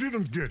 I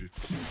didn't get it.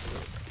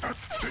 That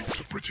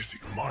takes a pretty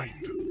sick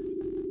mind.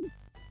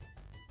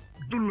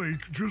 The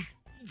lake just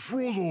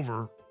froze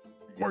over.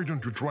 Why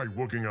don't you try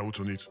walking out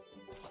on it?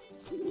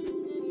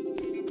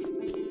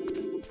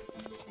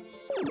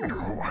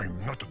 No,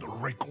 I'm not on a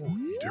record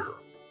either.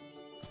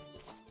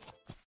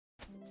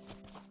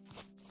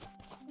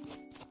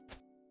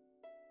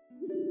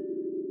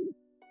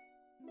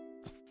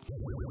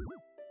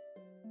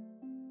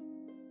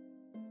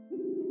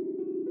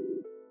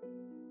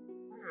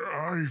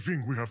 I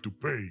think we have to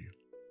pay.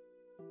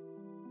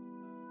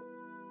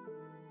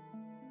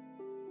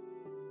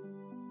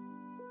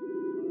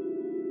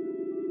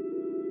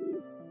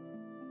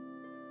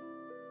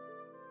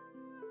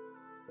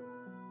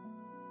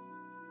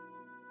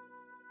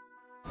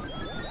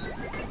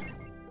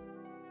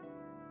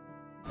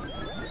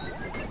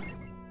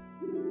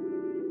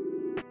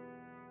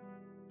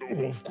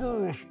 Oh, of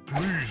course,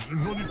 please,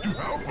 no need to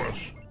help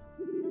us.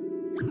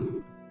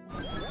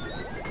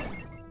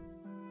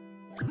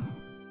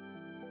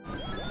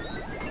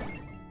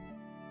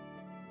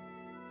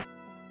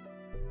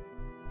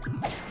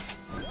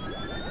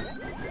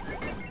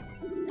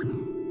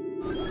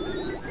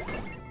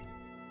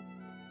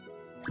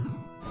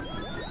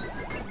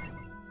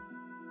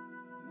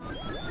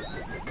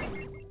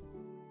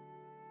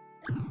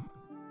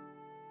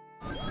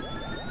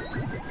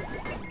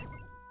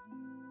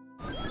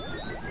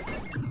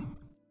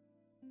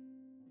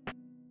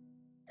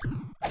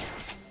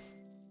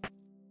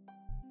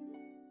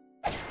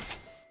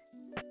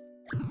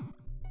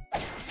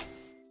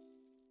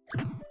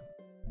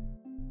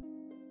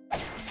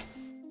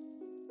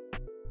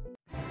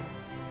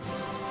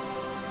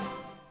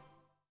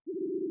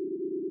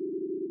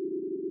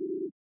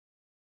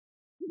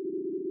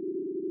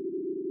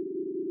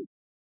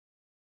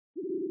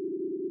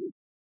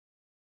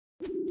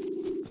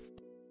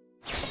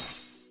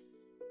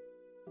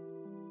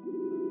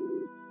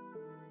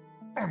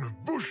 On a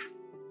bush?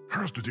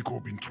 Has the decor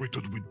been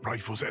treated with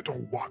glyphosate or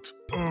what?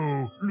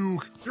 Oh,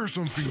 look, there's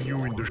something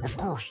new in the... Of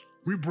course,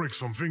 we break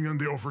something and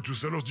they offer to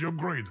sell us the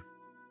upgrade.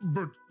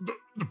 But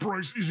the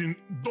price is in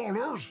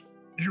dollars?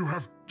 You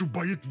have to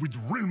buy it with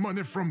real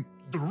money from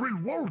the real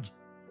world?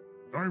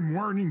 I'm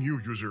warning you,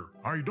 user.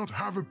 I don't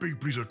have a Pay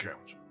Please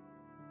account.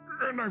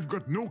 And I've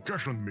got no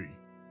cash on me.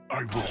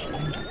 I will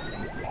squander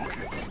your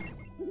pockets.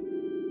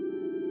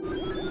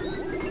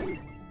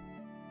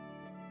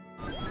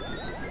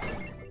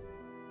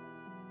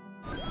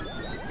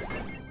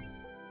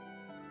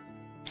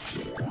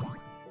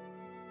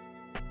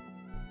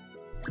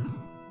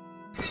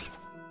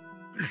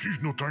 This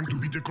is no time to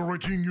be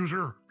decorating,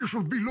 user. You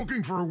should be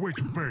looking for a way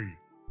to pay.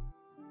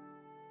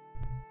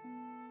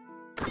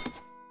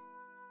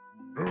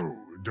 Oh,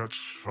 that's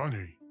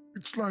funny.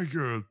 It's like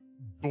a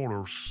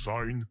dollar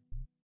sign.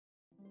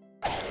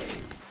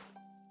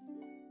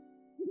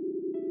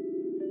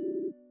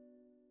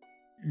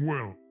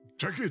 Well,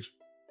 take it.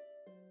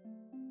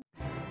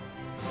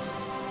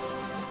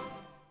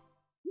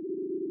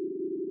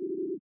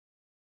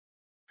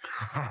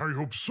 I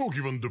hope so,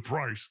 given the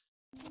price.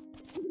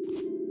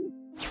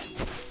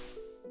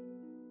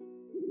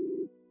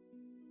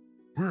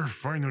 We're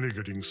finally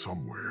getting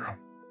somewhere.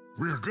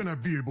 We're gonna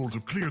be able to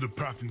clear the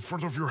path in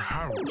front of your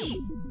house.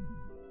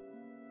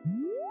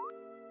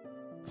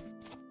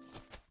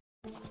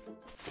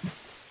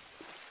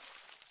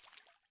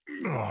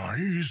 Ah,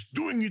 he's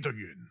doing it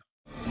again.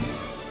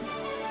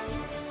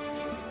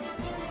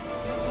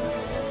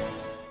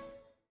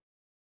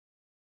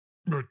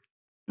 But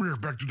we're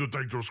back to the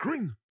title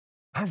screen.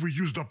 Have we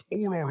used up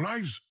all our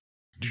lives?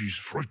 These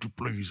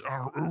free-to-plays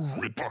are a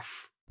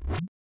rip-off.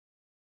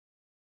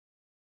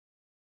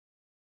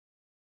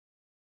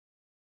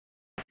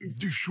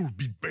 They should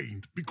be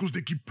banned because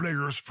they keep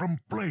players from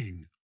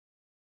playing.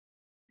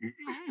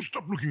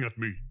 Stop looking at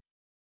me.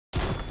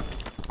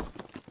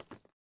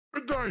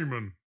 A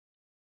diamond.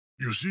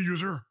 You see,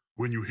 user,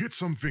 when you hit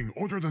something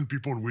other than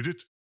people with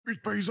it,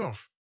 it pays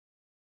off.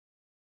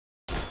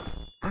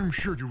 I'm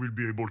sure you will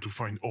be able to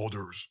find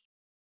others.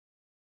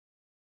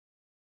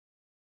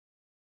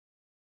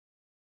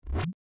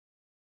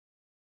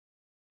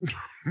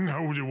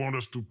 Now they want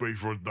us to pay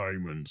for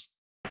diamonds.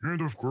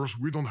 And of course,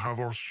 we don't have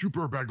our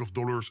super bag of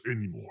dollars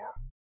anymore.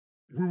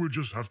 We will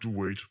just have to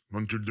wait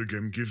until the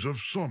game gives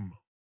us some.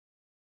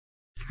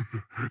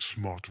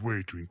 Smart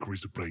way to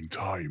increase the playing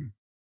time.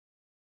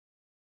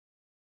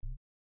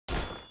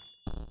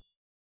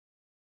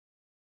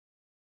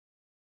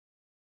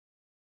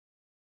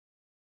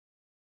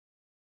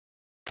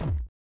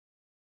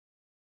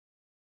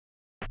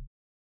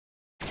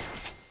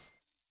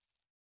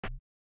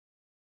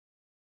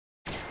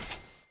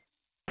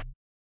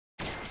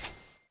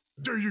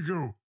 There you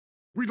go.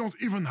 We don't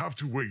even have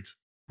to wait.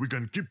 We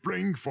can keep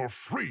playing for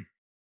free.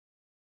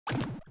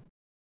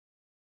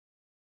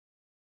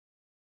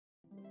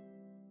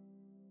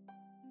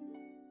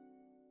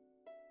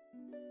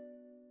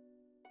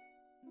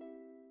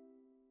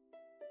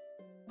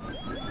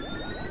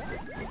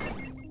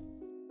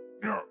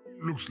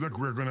 Looks like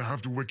we're gonna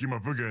have to wake him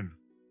up again.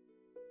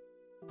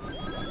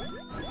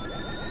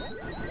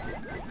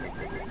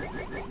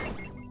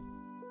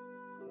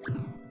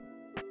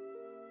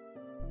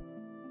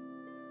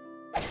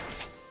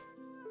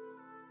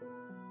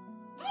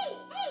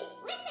 Hey,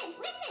 listen,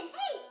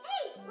 hey,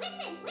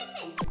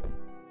 listen.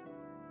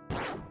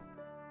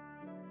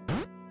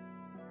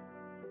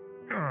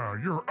 Ah,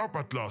 you're up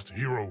at last,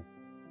 hero.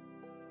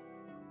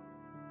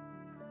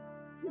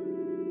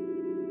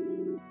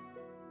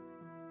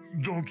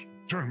 Don't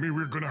tell me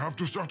we're gonna have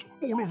to start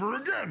all over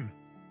again!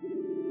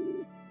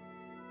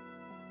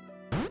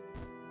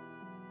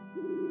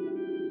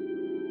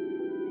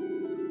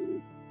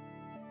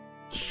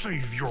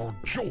 Save your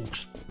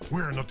jokes!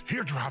 We're not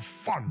here to have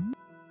fun!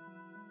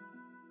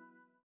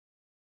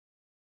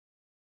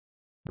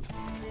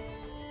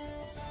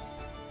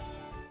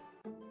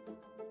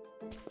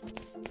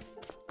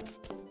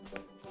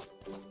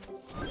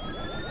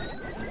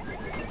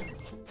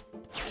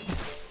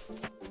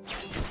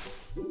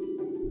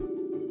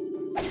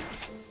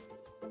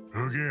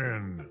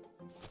 Again.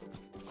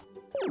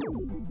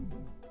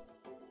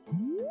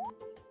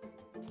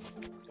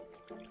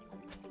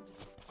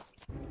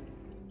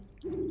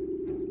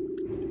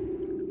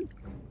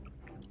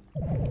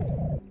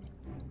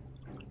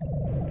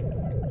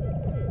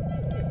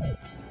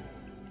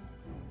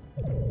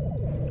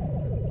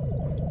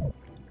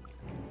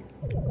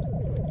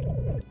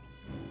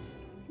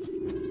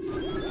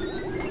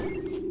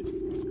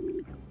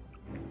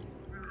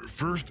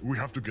 First, we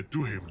have to get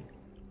to him.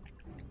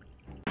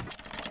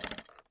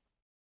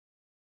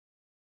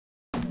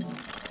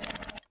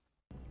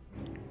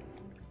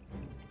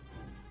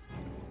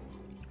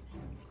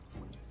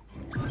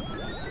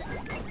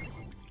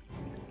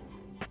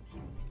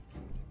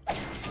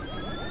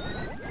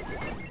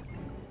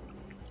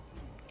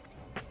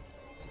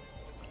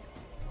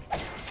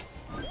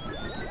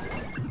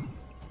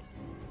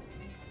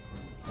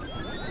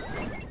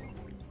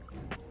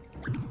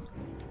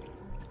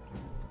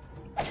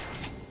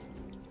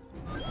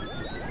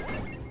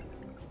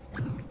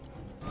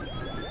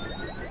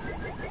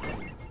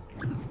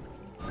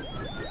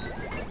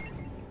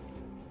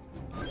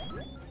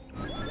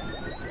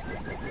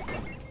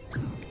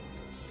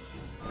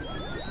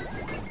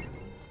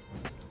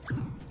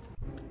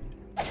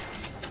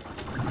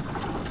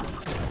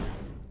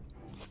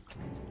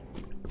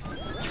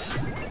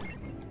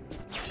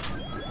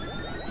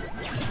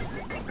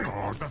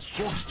 That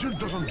sword still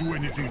doesn't do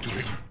anything to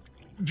him.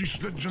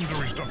 This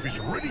legendary stuff is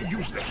really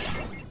useless.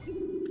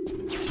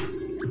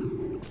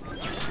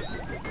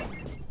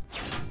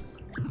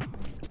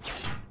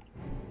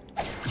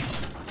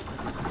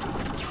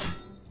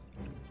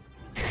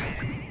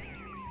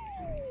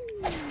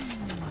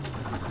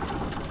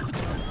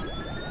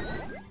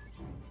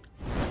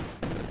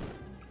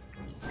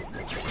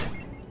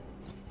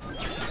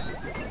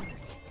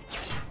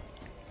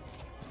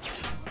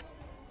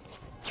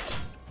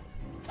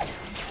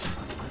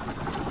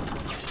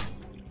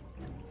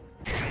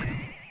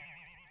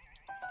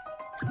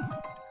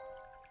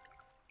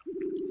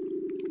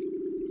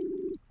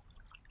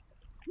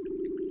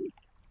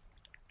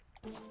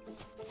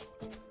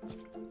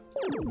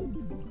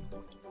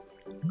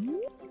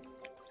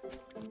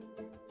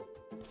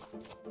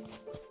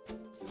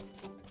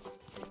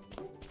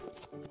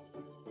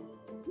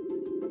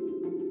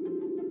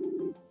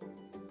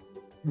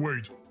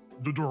 Wait,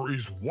 the door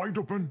is wide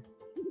open?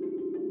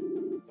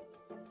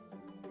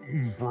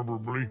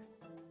 Probably.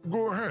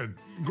 Go ahead,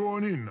 go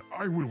on in,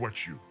 I will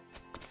watch you.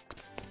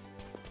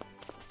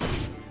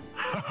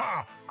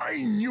 Haha, I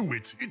knew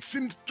it! It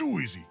seemed too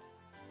easy.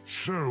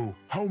 So,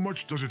 how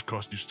much does it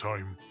cost this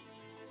time?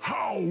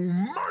 How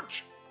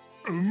much?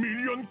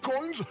 1,000,000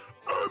 coins?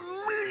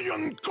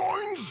 1,000,000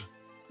 coins?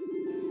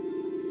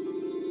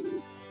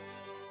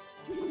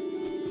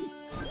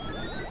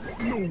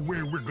 No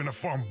way we're gonna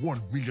farm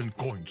 1,000,000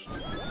 coins.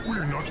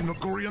 We're not in a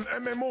Korean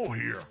MMO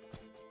here.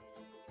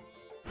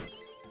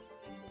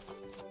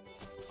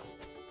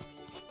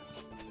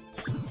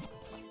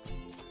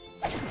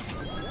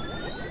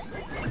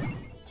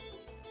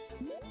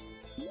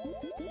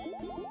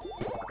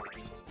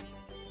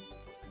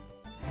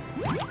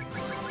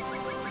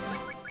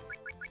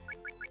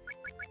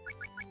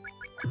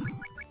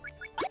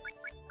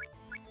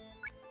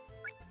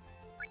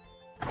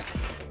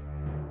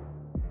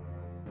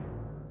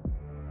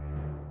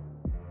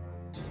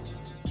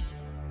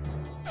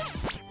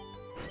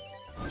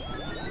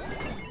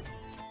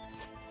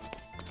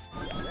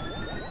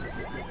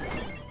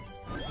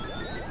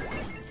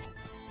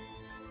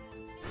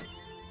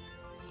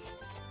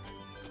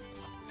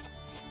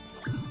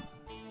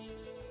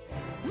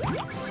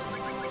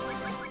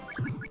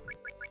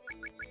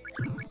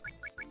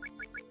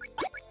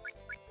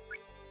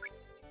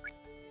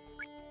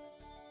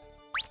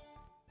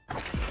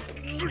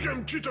 The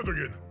game cheated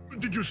again.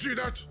 Did you see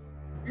that?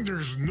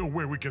 There's no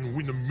way we can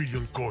win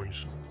 1,000,000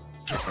 coins.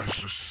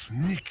 Just a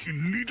sneaky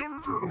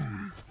little...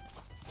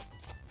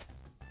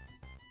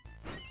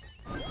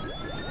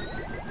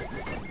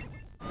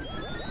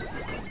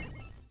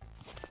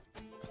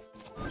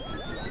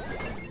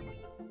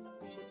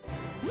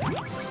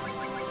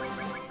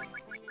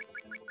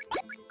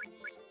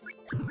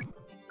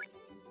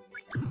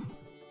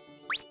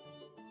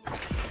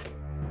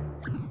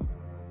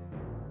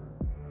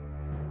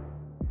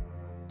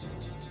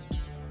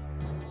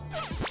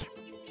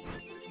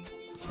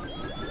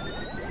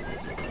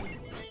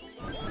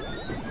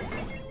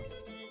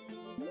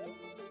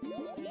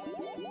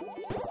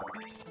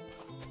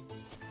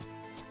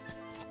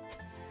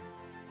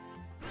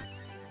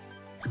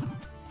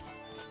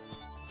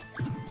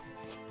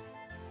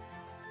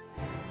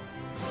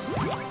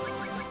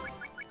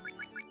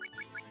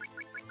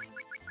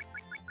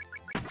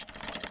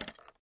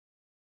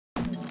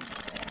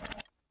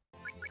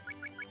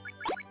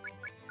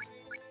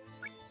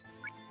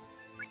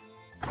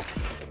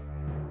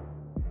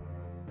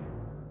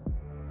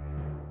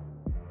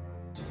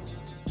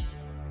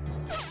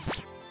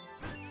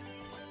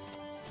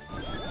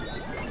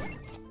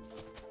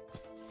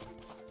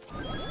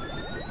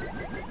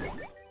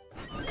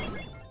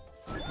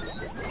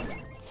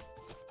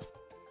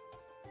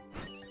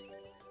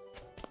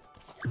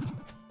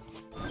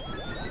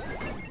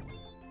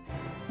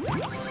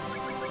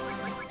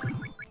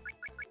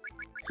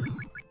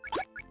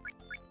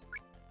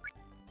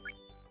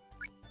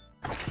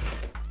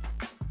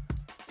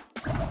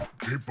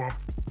 hip-hop.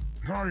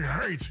 I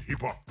hate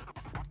hip-hop.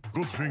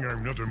 Good thing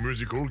I'm not a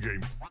musical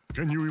game.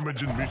 Can you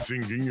imagine me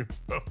singing?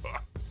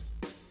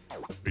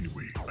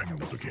 Anyway, I'm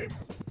not a game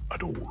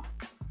at all.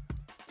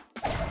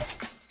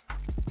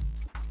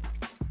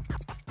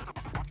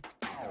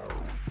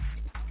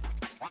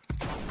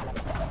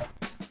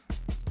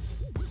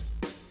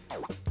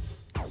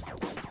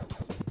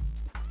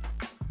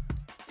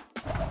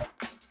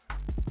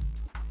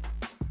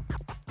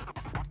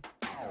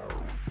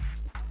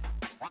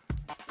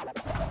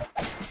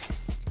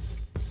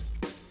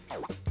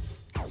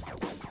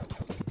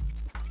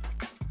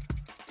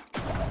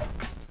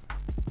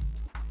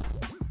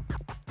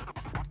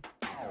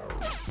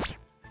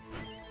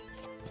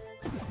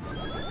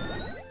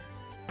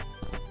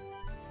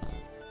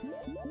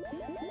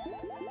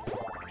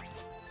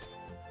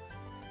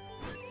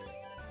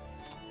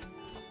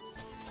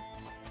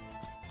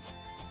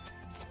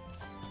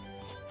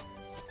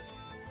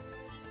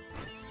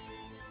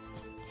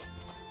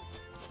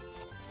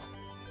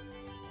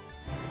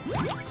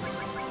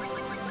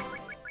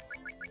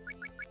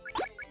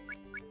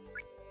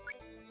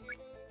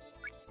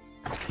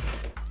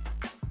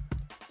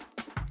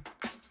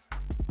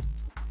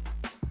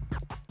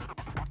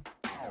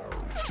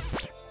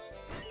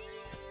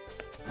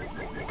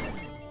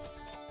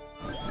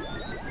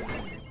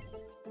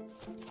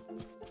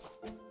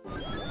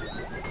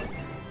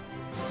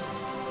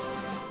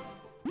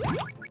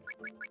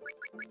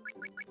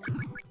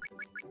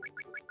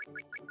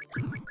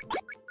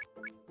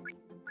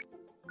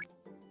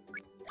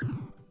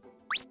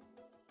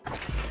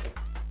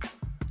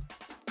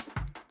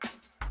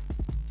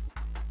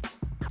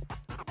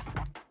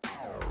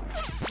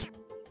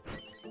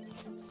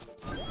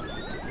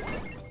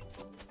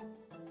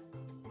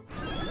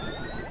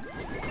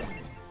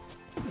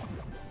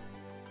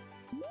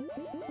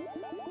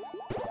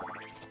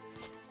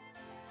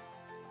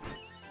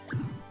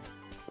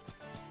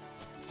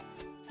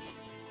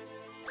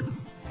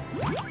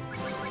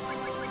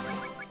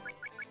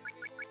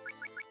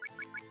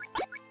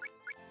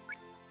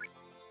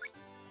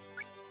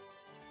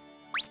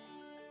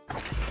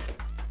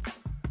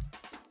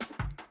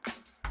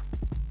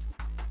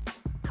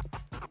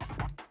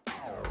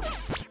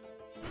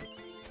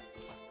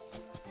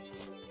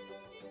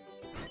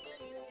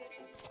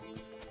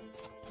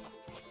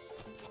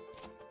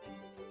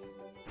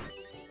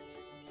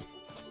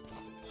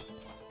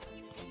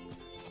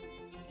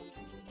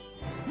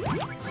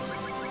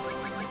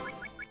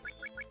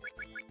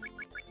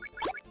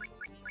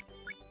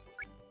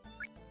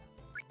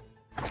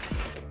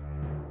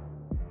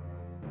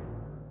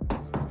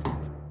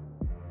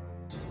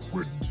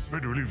 We'd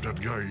better leave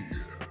that guy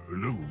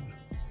alone.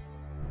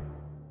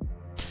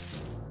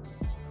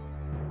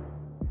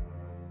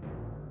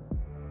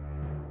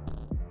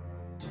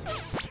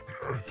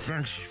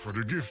 Thanks for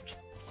the gift.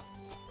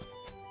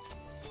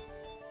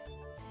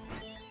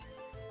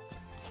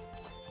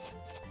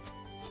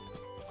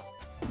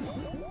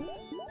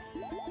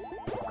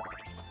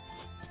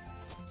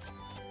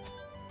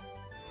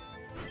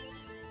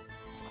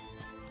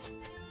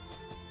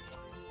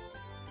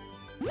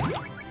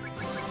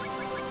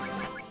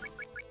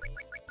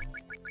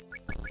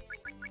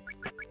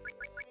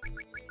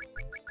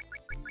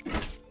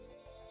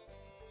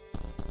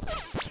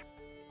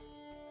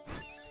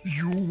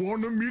 You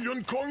won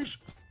 1,000,000 coins?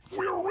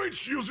 We're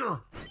rich, user!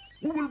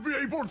 We will be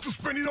able to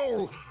spend it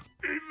all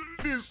in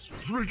this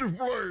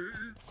free-to-play!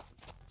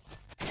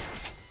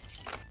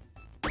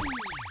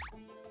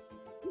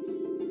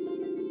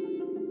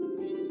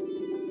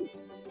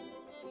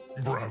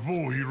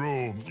 Bravo,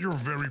 hero! You're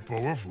very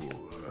powerful.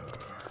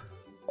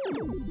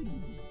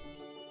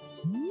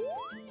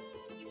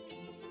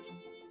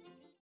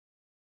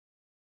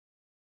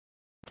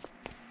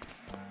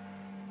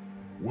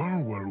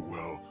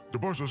 Well. The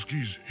boss's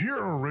key's here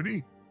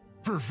already?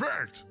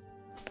 Perfect!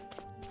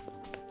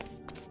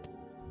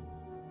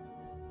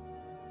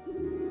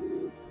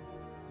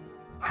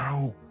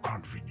 How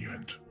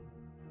convenient.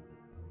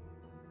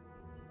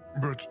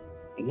 But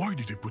why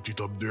did they put it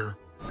up there?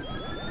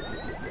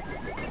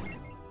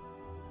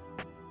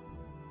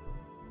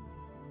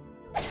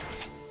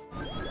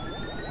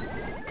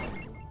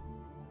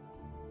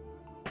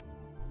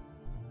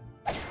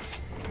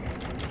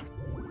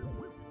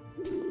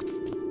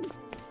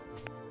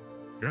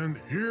 And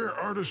here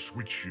are the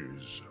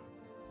switches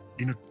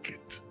in a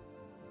kit.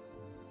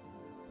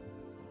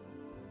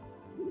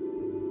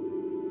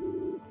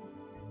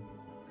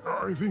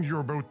 I think you're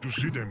about to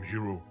see them,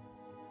 hero.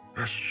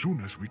 As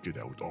soon as we get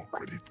out our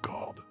credit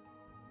card.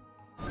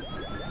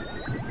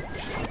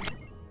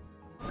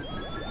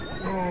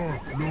 Oh,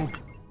 look,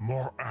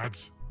 more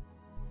ads.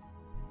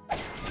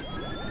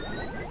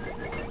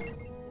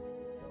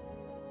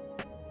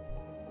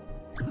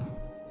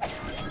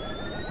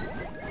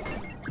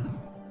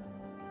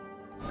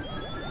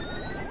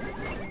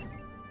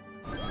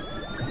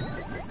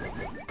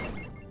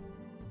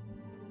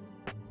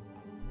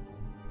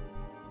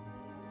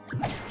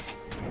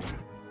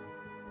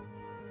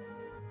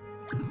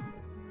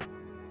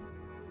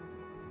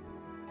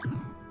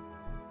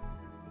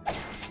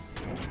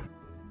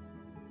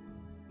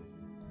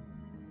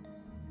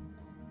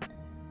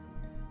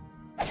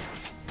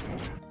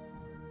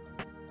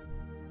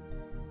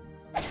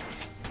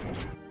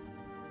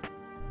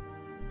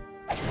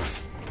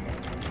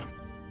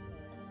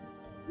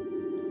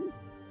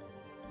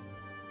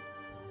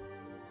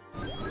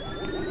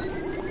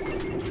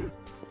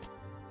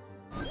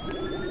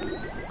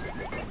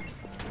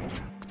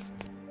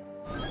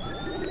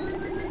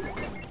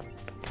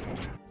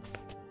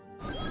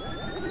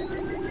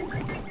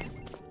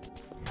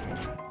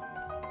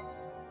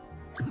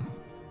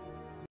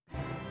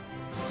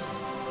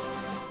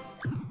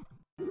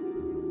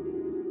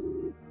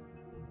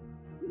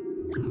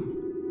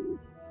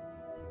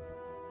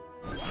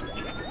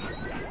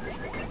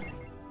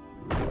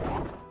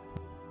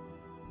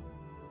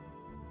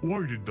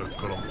 Why did that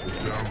column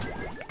fall down?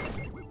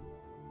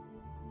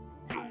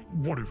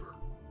 Whatever.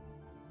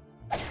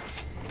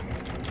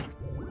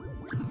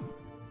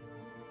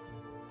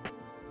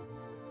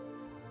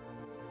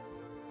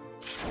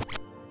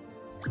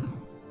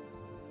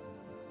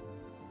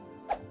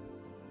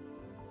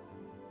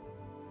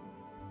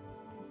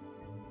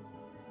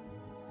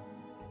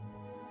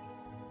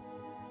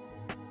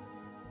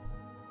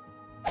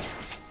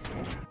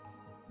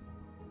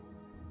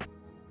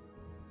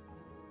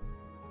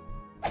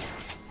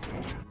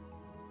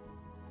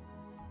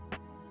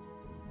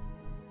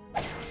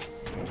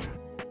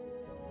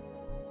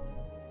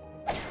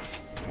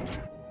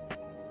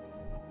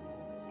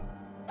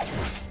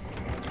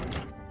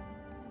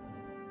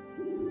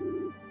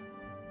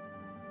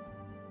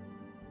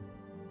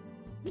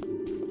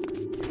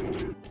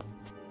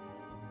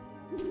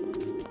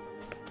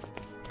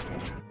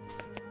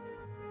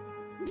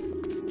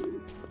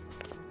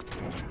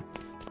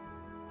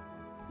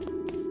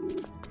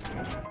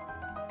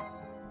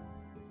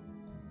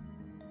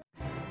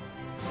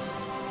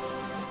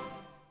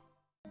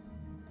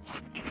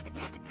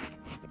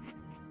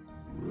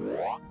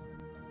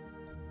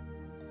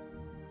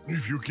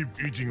 If you keep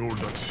eating all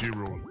that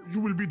cereal, you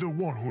will be the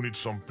one who needs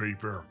some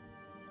paper.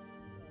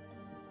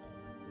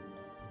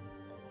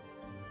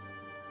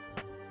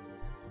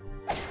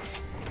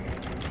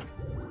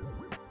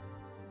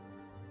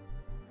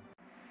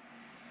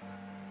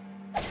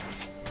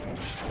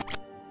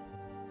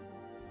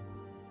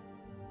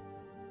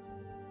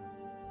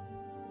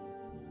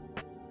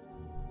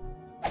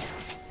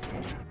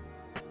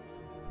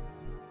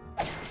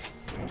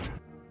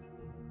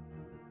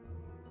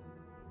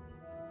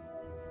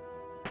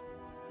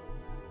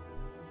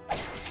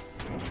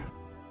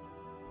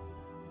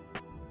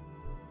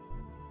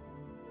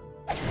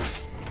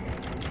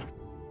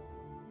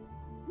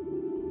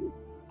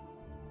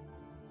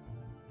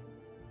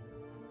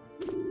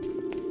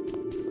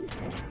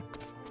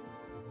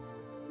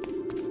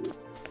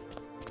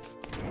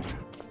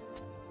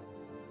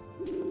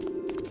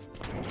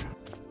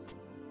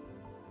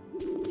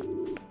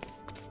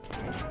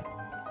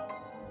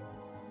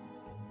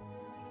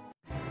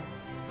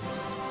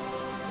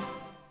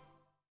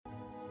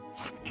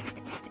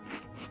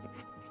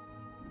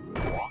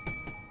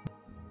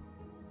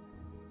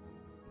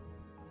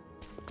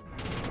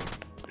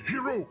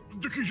 Hero,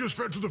 the key just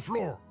fell to the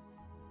floor.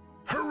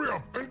 Hurry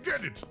up and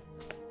get it!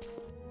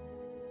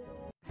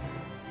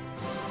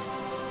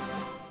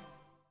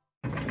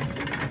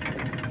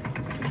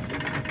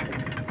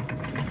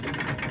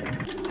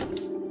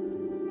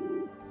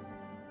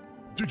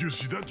 Did you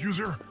see that,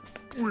 user?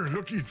 We're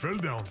lucky it fell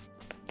down.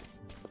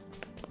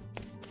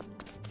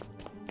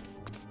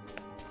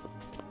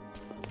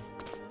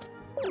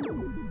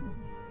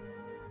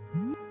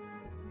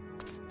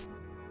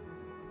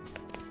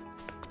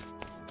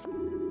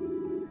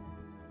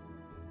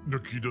 The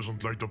key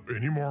doesn't light up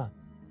anymore.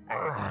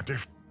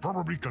 They've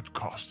probably cut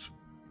costs.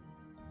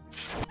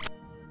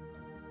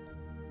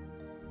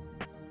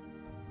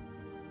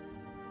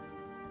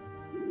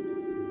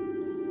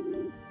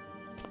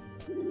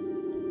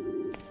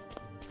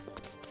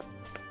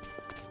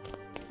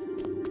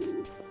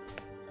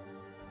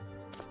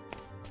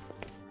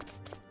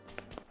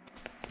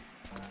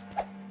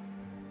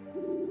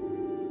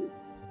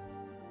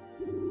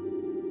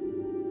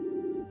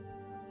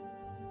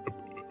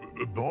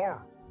 A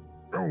bar?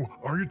 Oh,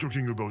 are you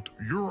talking about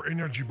your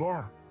energy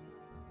bar?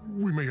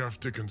 We may have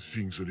taken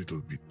things a little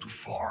bit too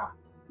far.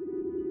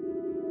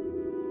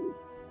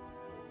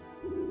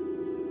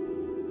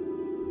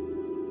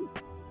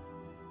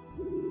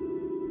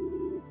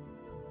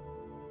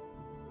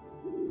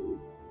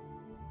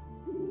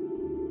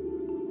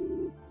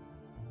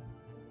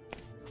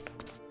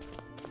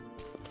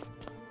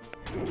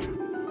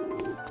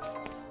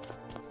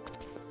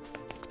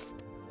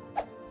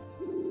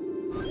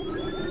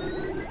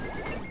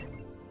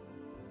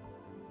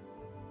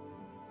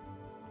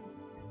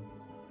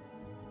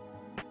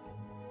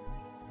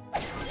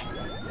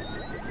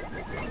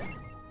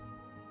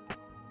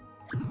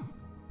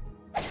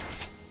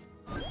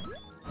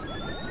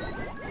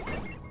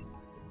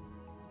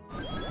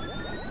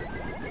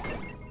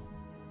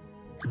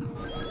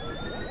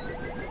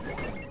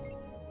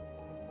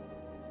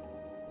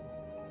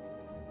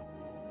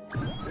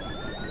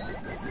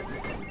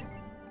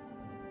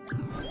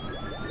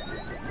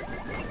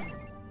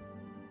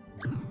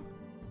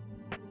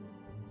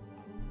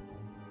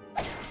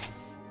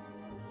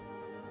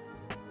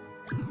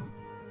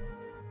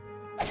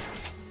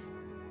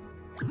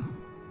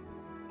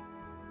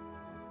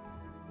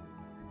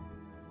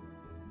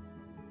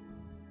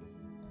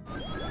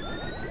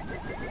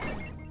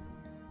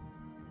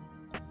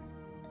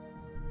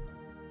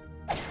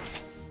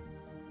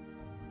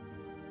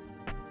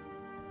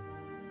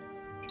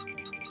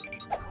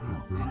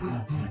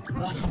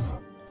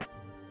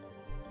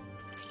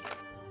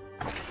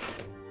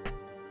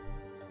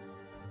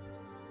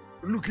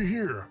 Looky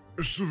here,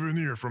 a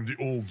souvenir from the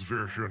old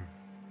version.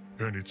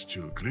 And it's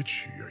still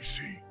glitchy, I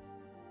see.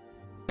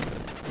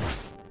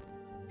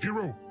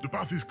 Hero, the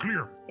path is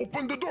clear.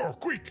 Open the door,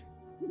 quick!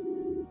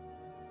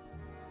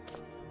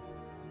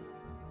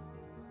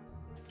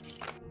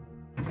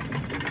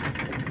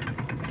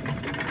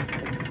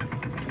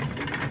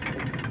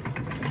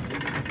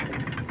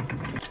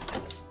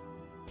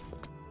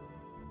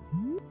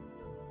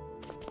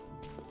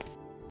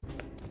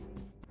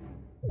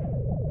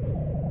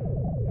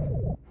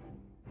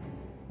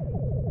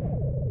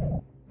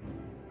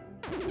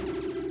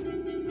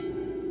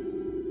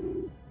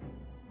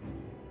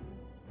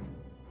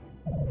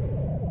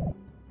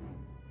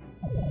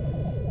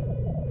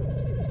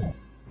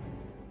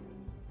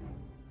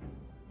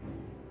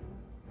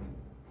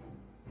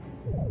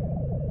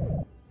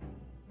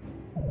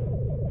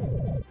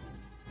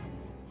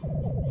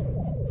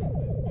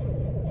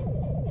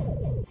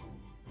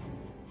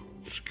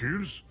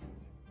 skills?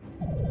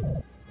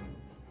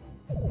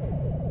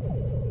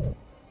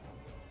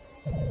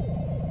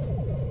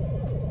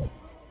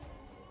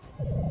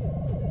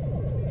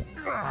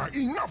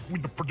 Enough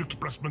with the product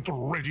placement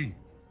already!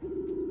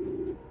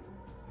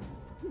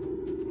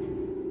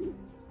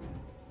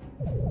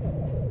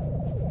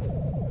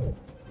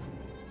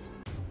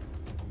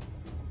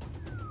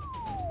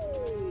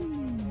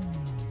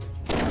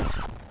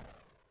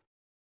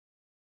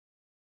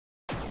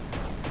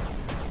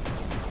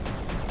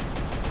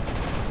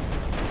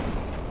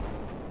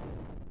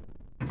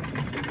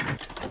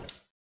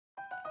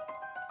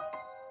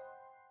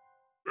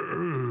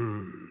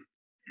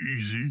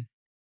 Easy?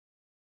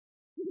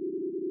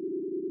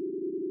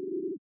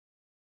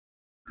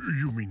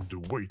 You mean the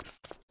weight?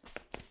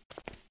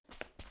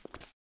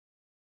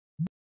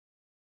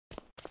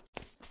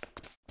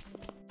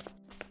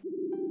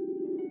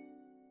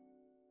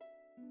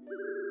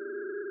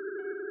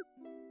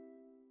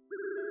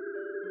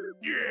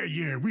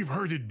 Yeah, we've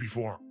heard it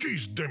before.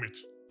 Jeez, damn it.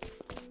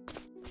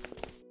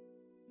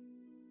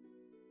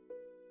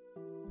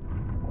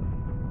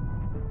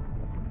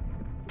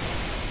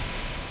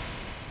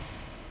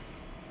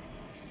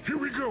 Here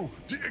we go!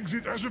 The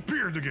exit has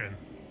appeared again!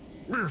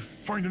 We're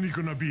finally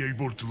gonna be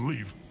able to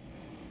leave.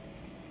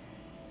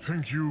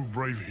 Thank you,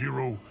 brave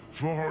hero,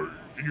 for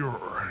your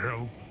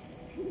help.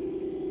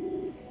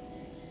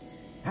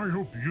 I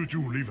hope you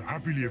two live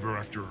happily ever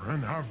after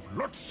and have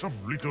lots of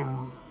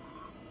little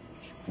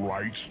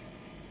sprites.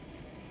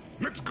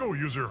 Let's go,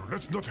 user.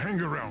 Let's not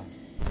hang around.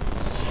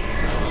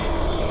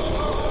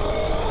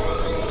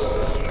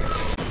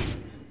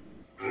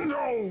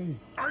 No!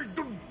 I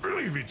don't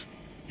believe it!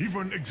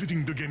 Even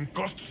exiting the game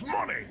costs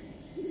money!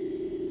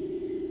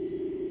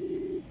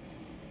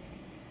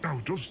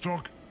 Out of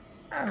stock?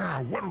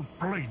 Ah, well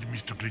played,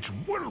 Mr. Glitch,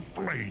 well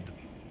played!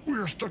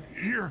 We're stuck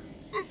here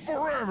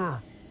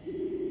forever!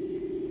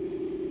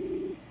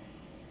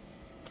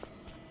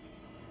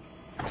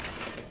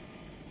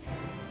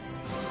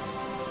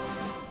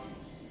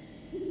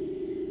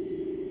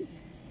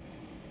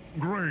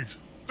 Great,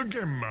 the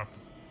game map.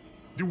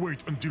 They wait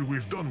until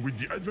we've done with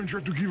the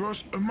adventure to give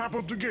us a map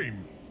of the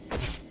game.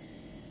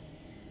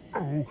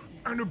 Oh,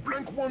 and a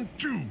blank one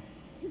too.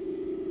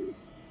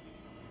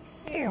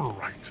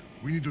 Alright,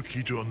 we need a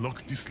key to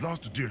unlock this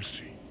last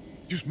DLC.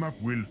 This map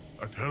will,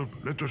 at help,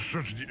 let us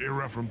search the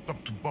area from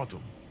top to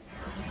bottom.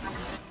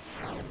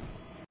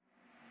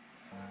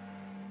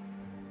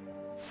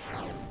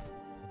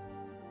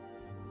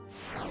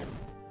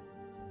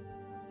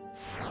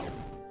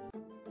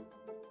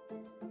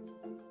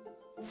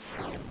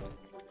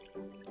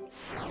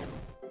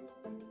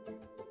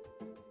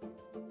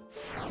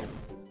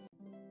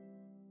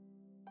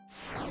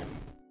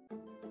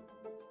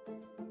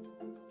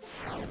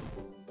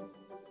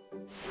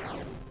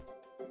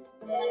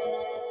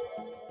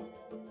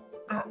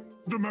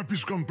 The map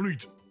is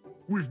complete.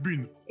 We've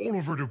been all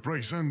over the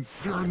place and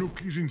there are no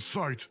keys in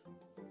sight.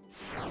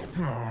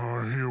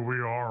 Here we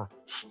are,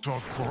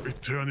 stuck for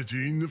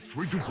eternity in the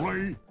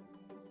free-to-play.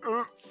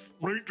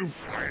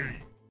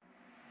 Free-to-play.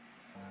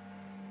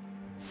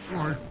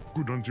 I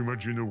couldn't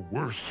imagine a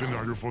worse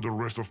scenario for the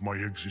rest of my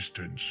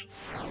existence.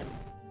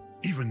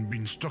 Even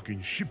being stuck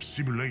in Ship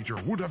Simulator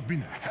would have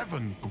been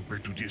heaven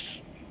compared to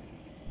this.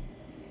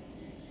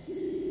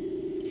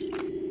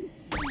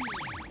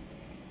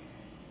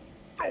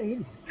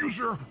 Oh,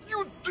 user,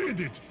 you did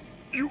it!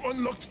 You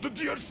unlocked the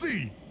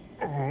DLC!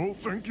 Oh,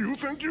 thank you,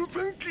 thank you,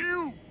 thank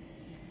you!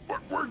 But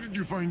where did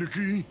you find the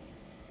key?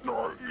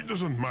 No, it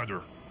doesn't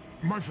matter.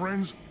 My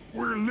friends,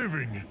 we're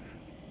living.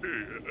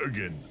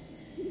 Again.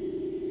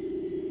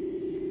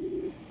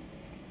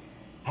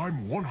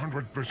 I'm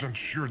 100%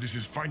 sure this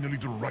is finally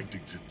the right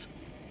exit.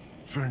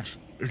 Thanks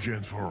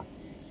again for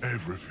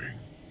everything.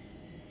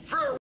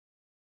 Farewell!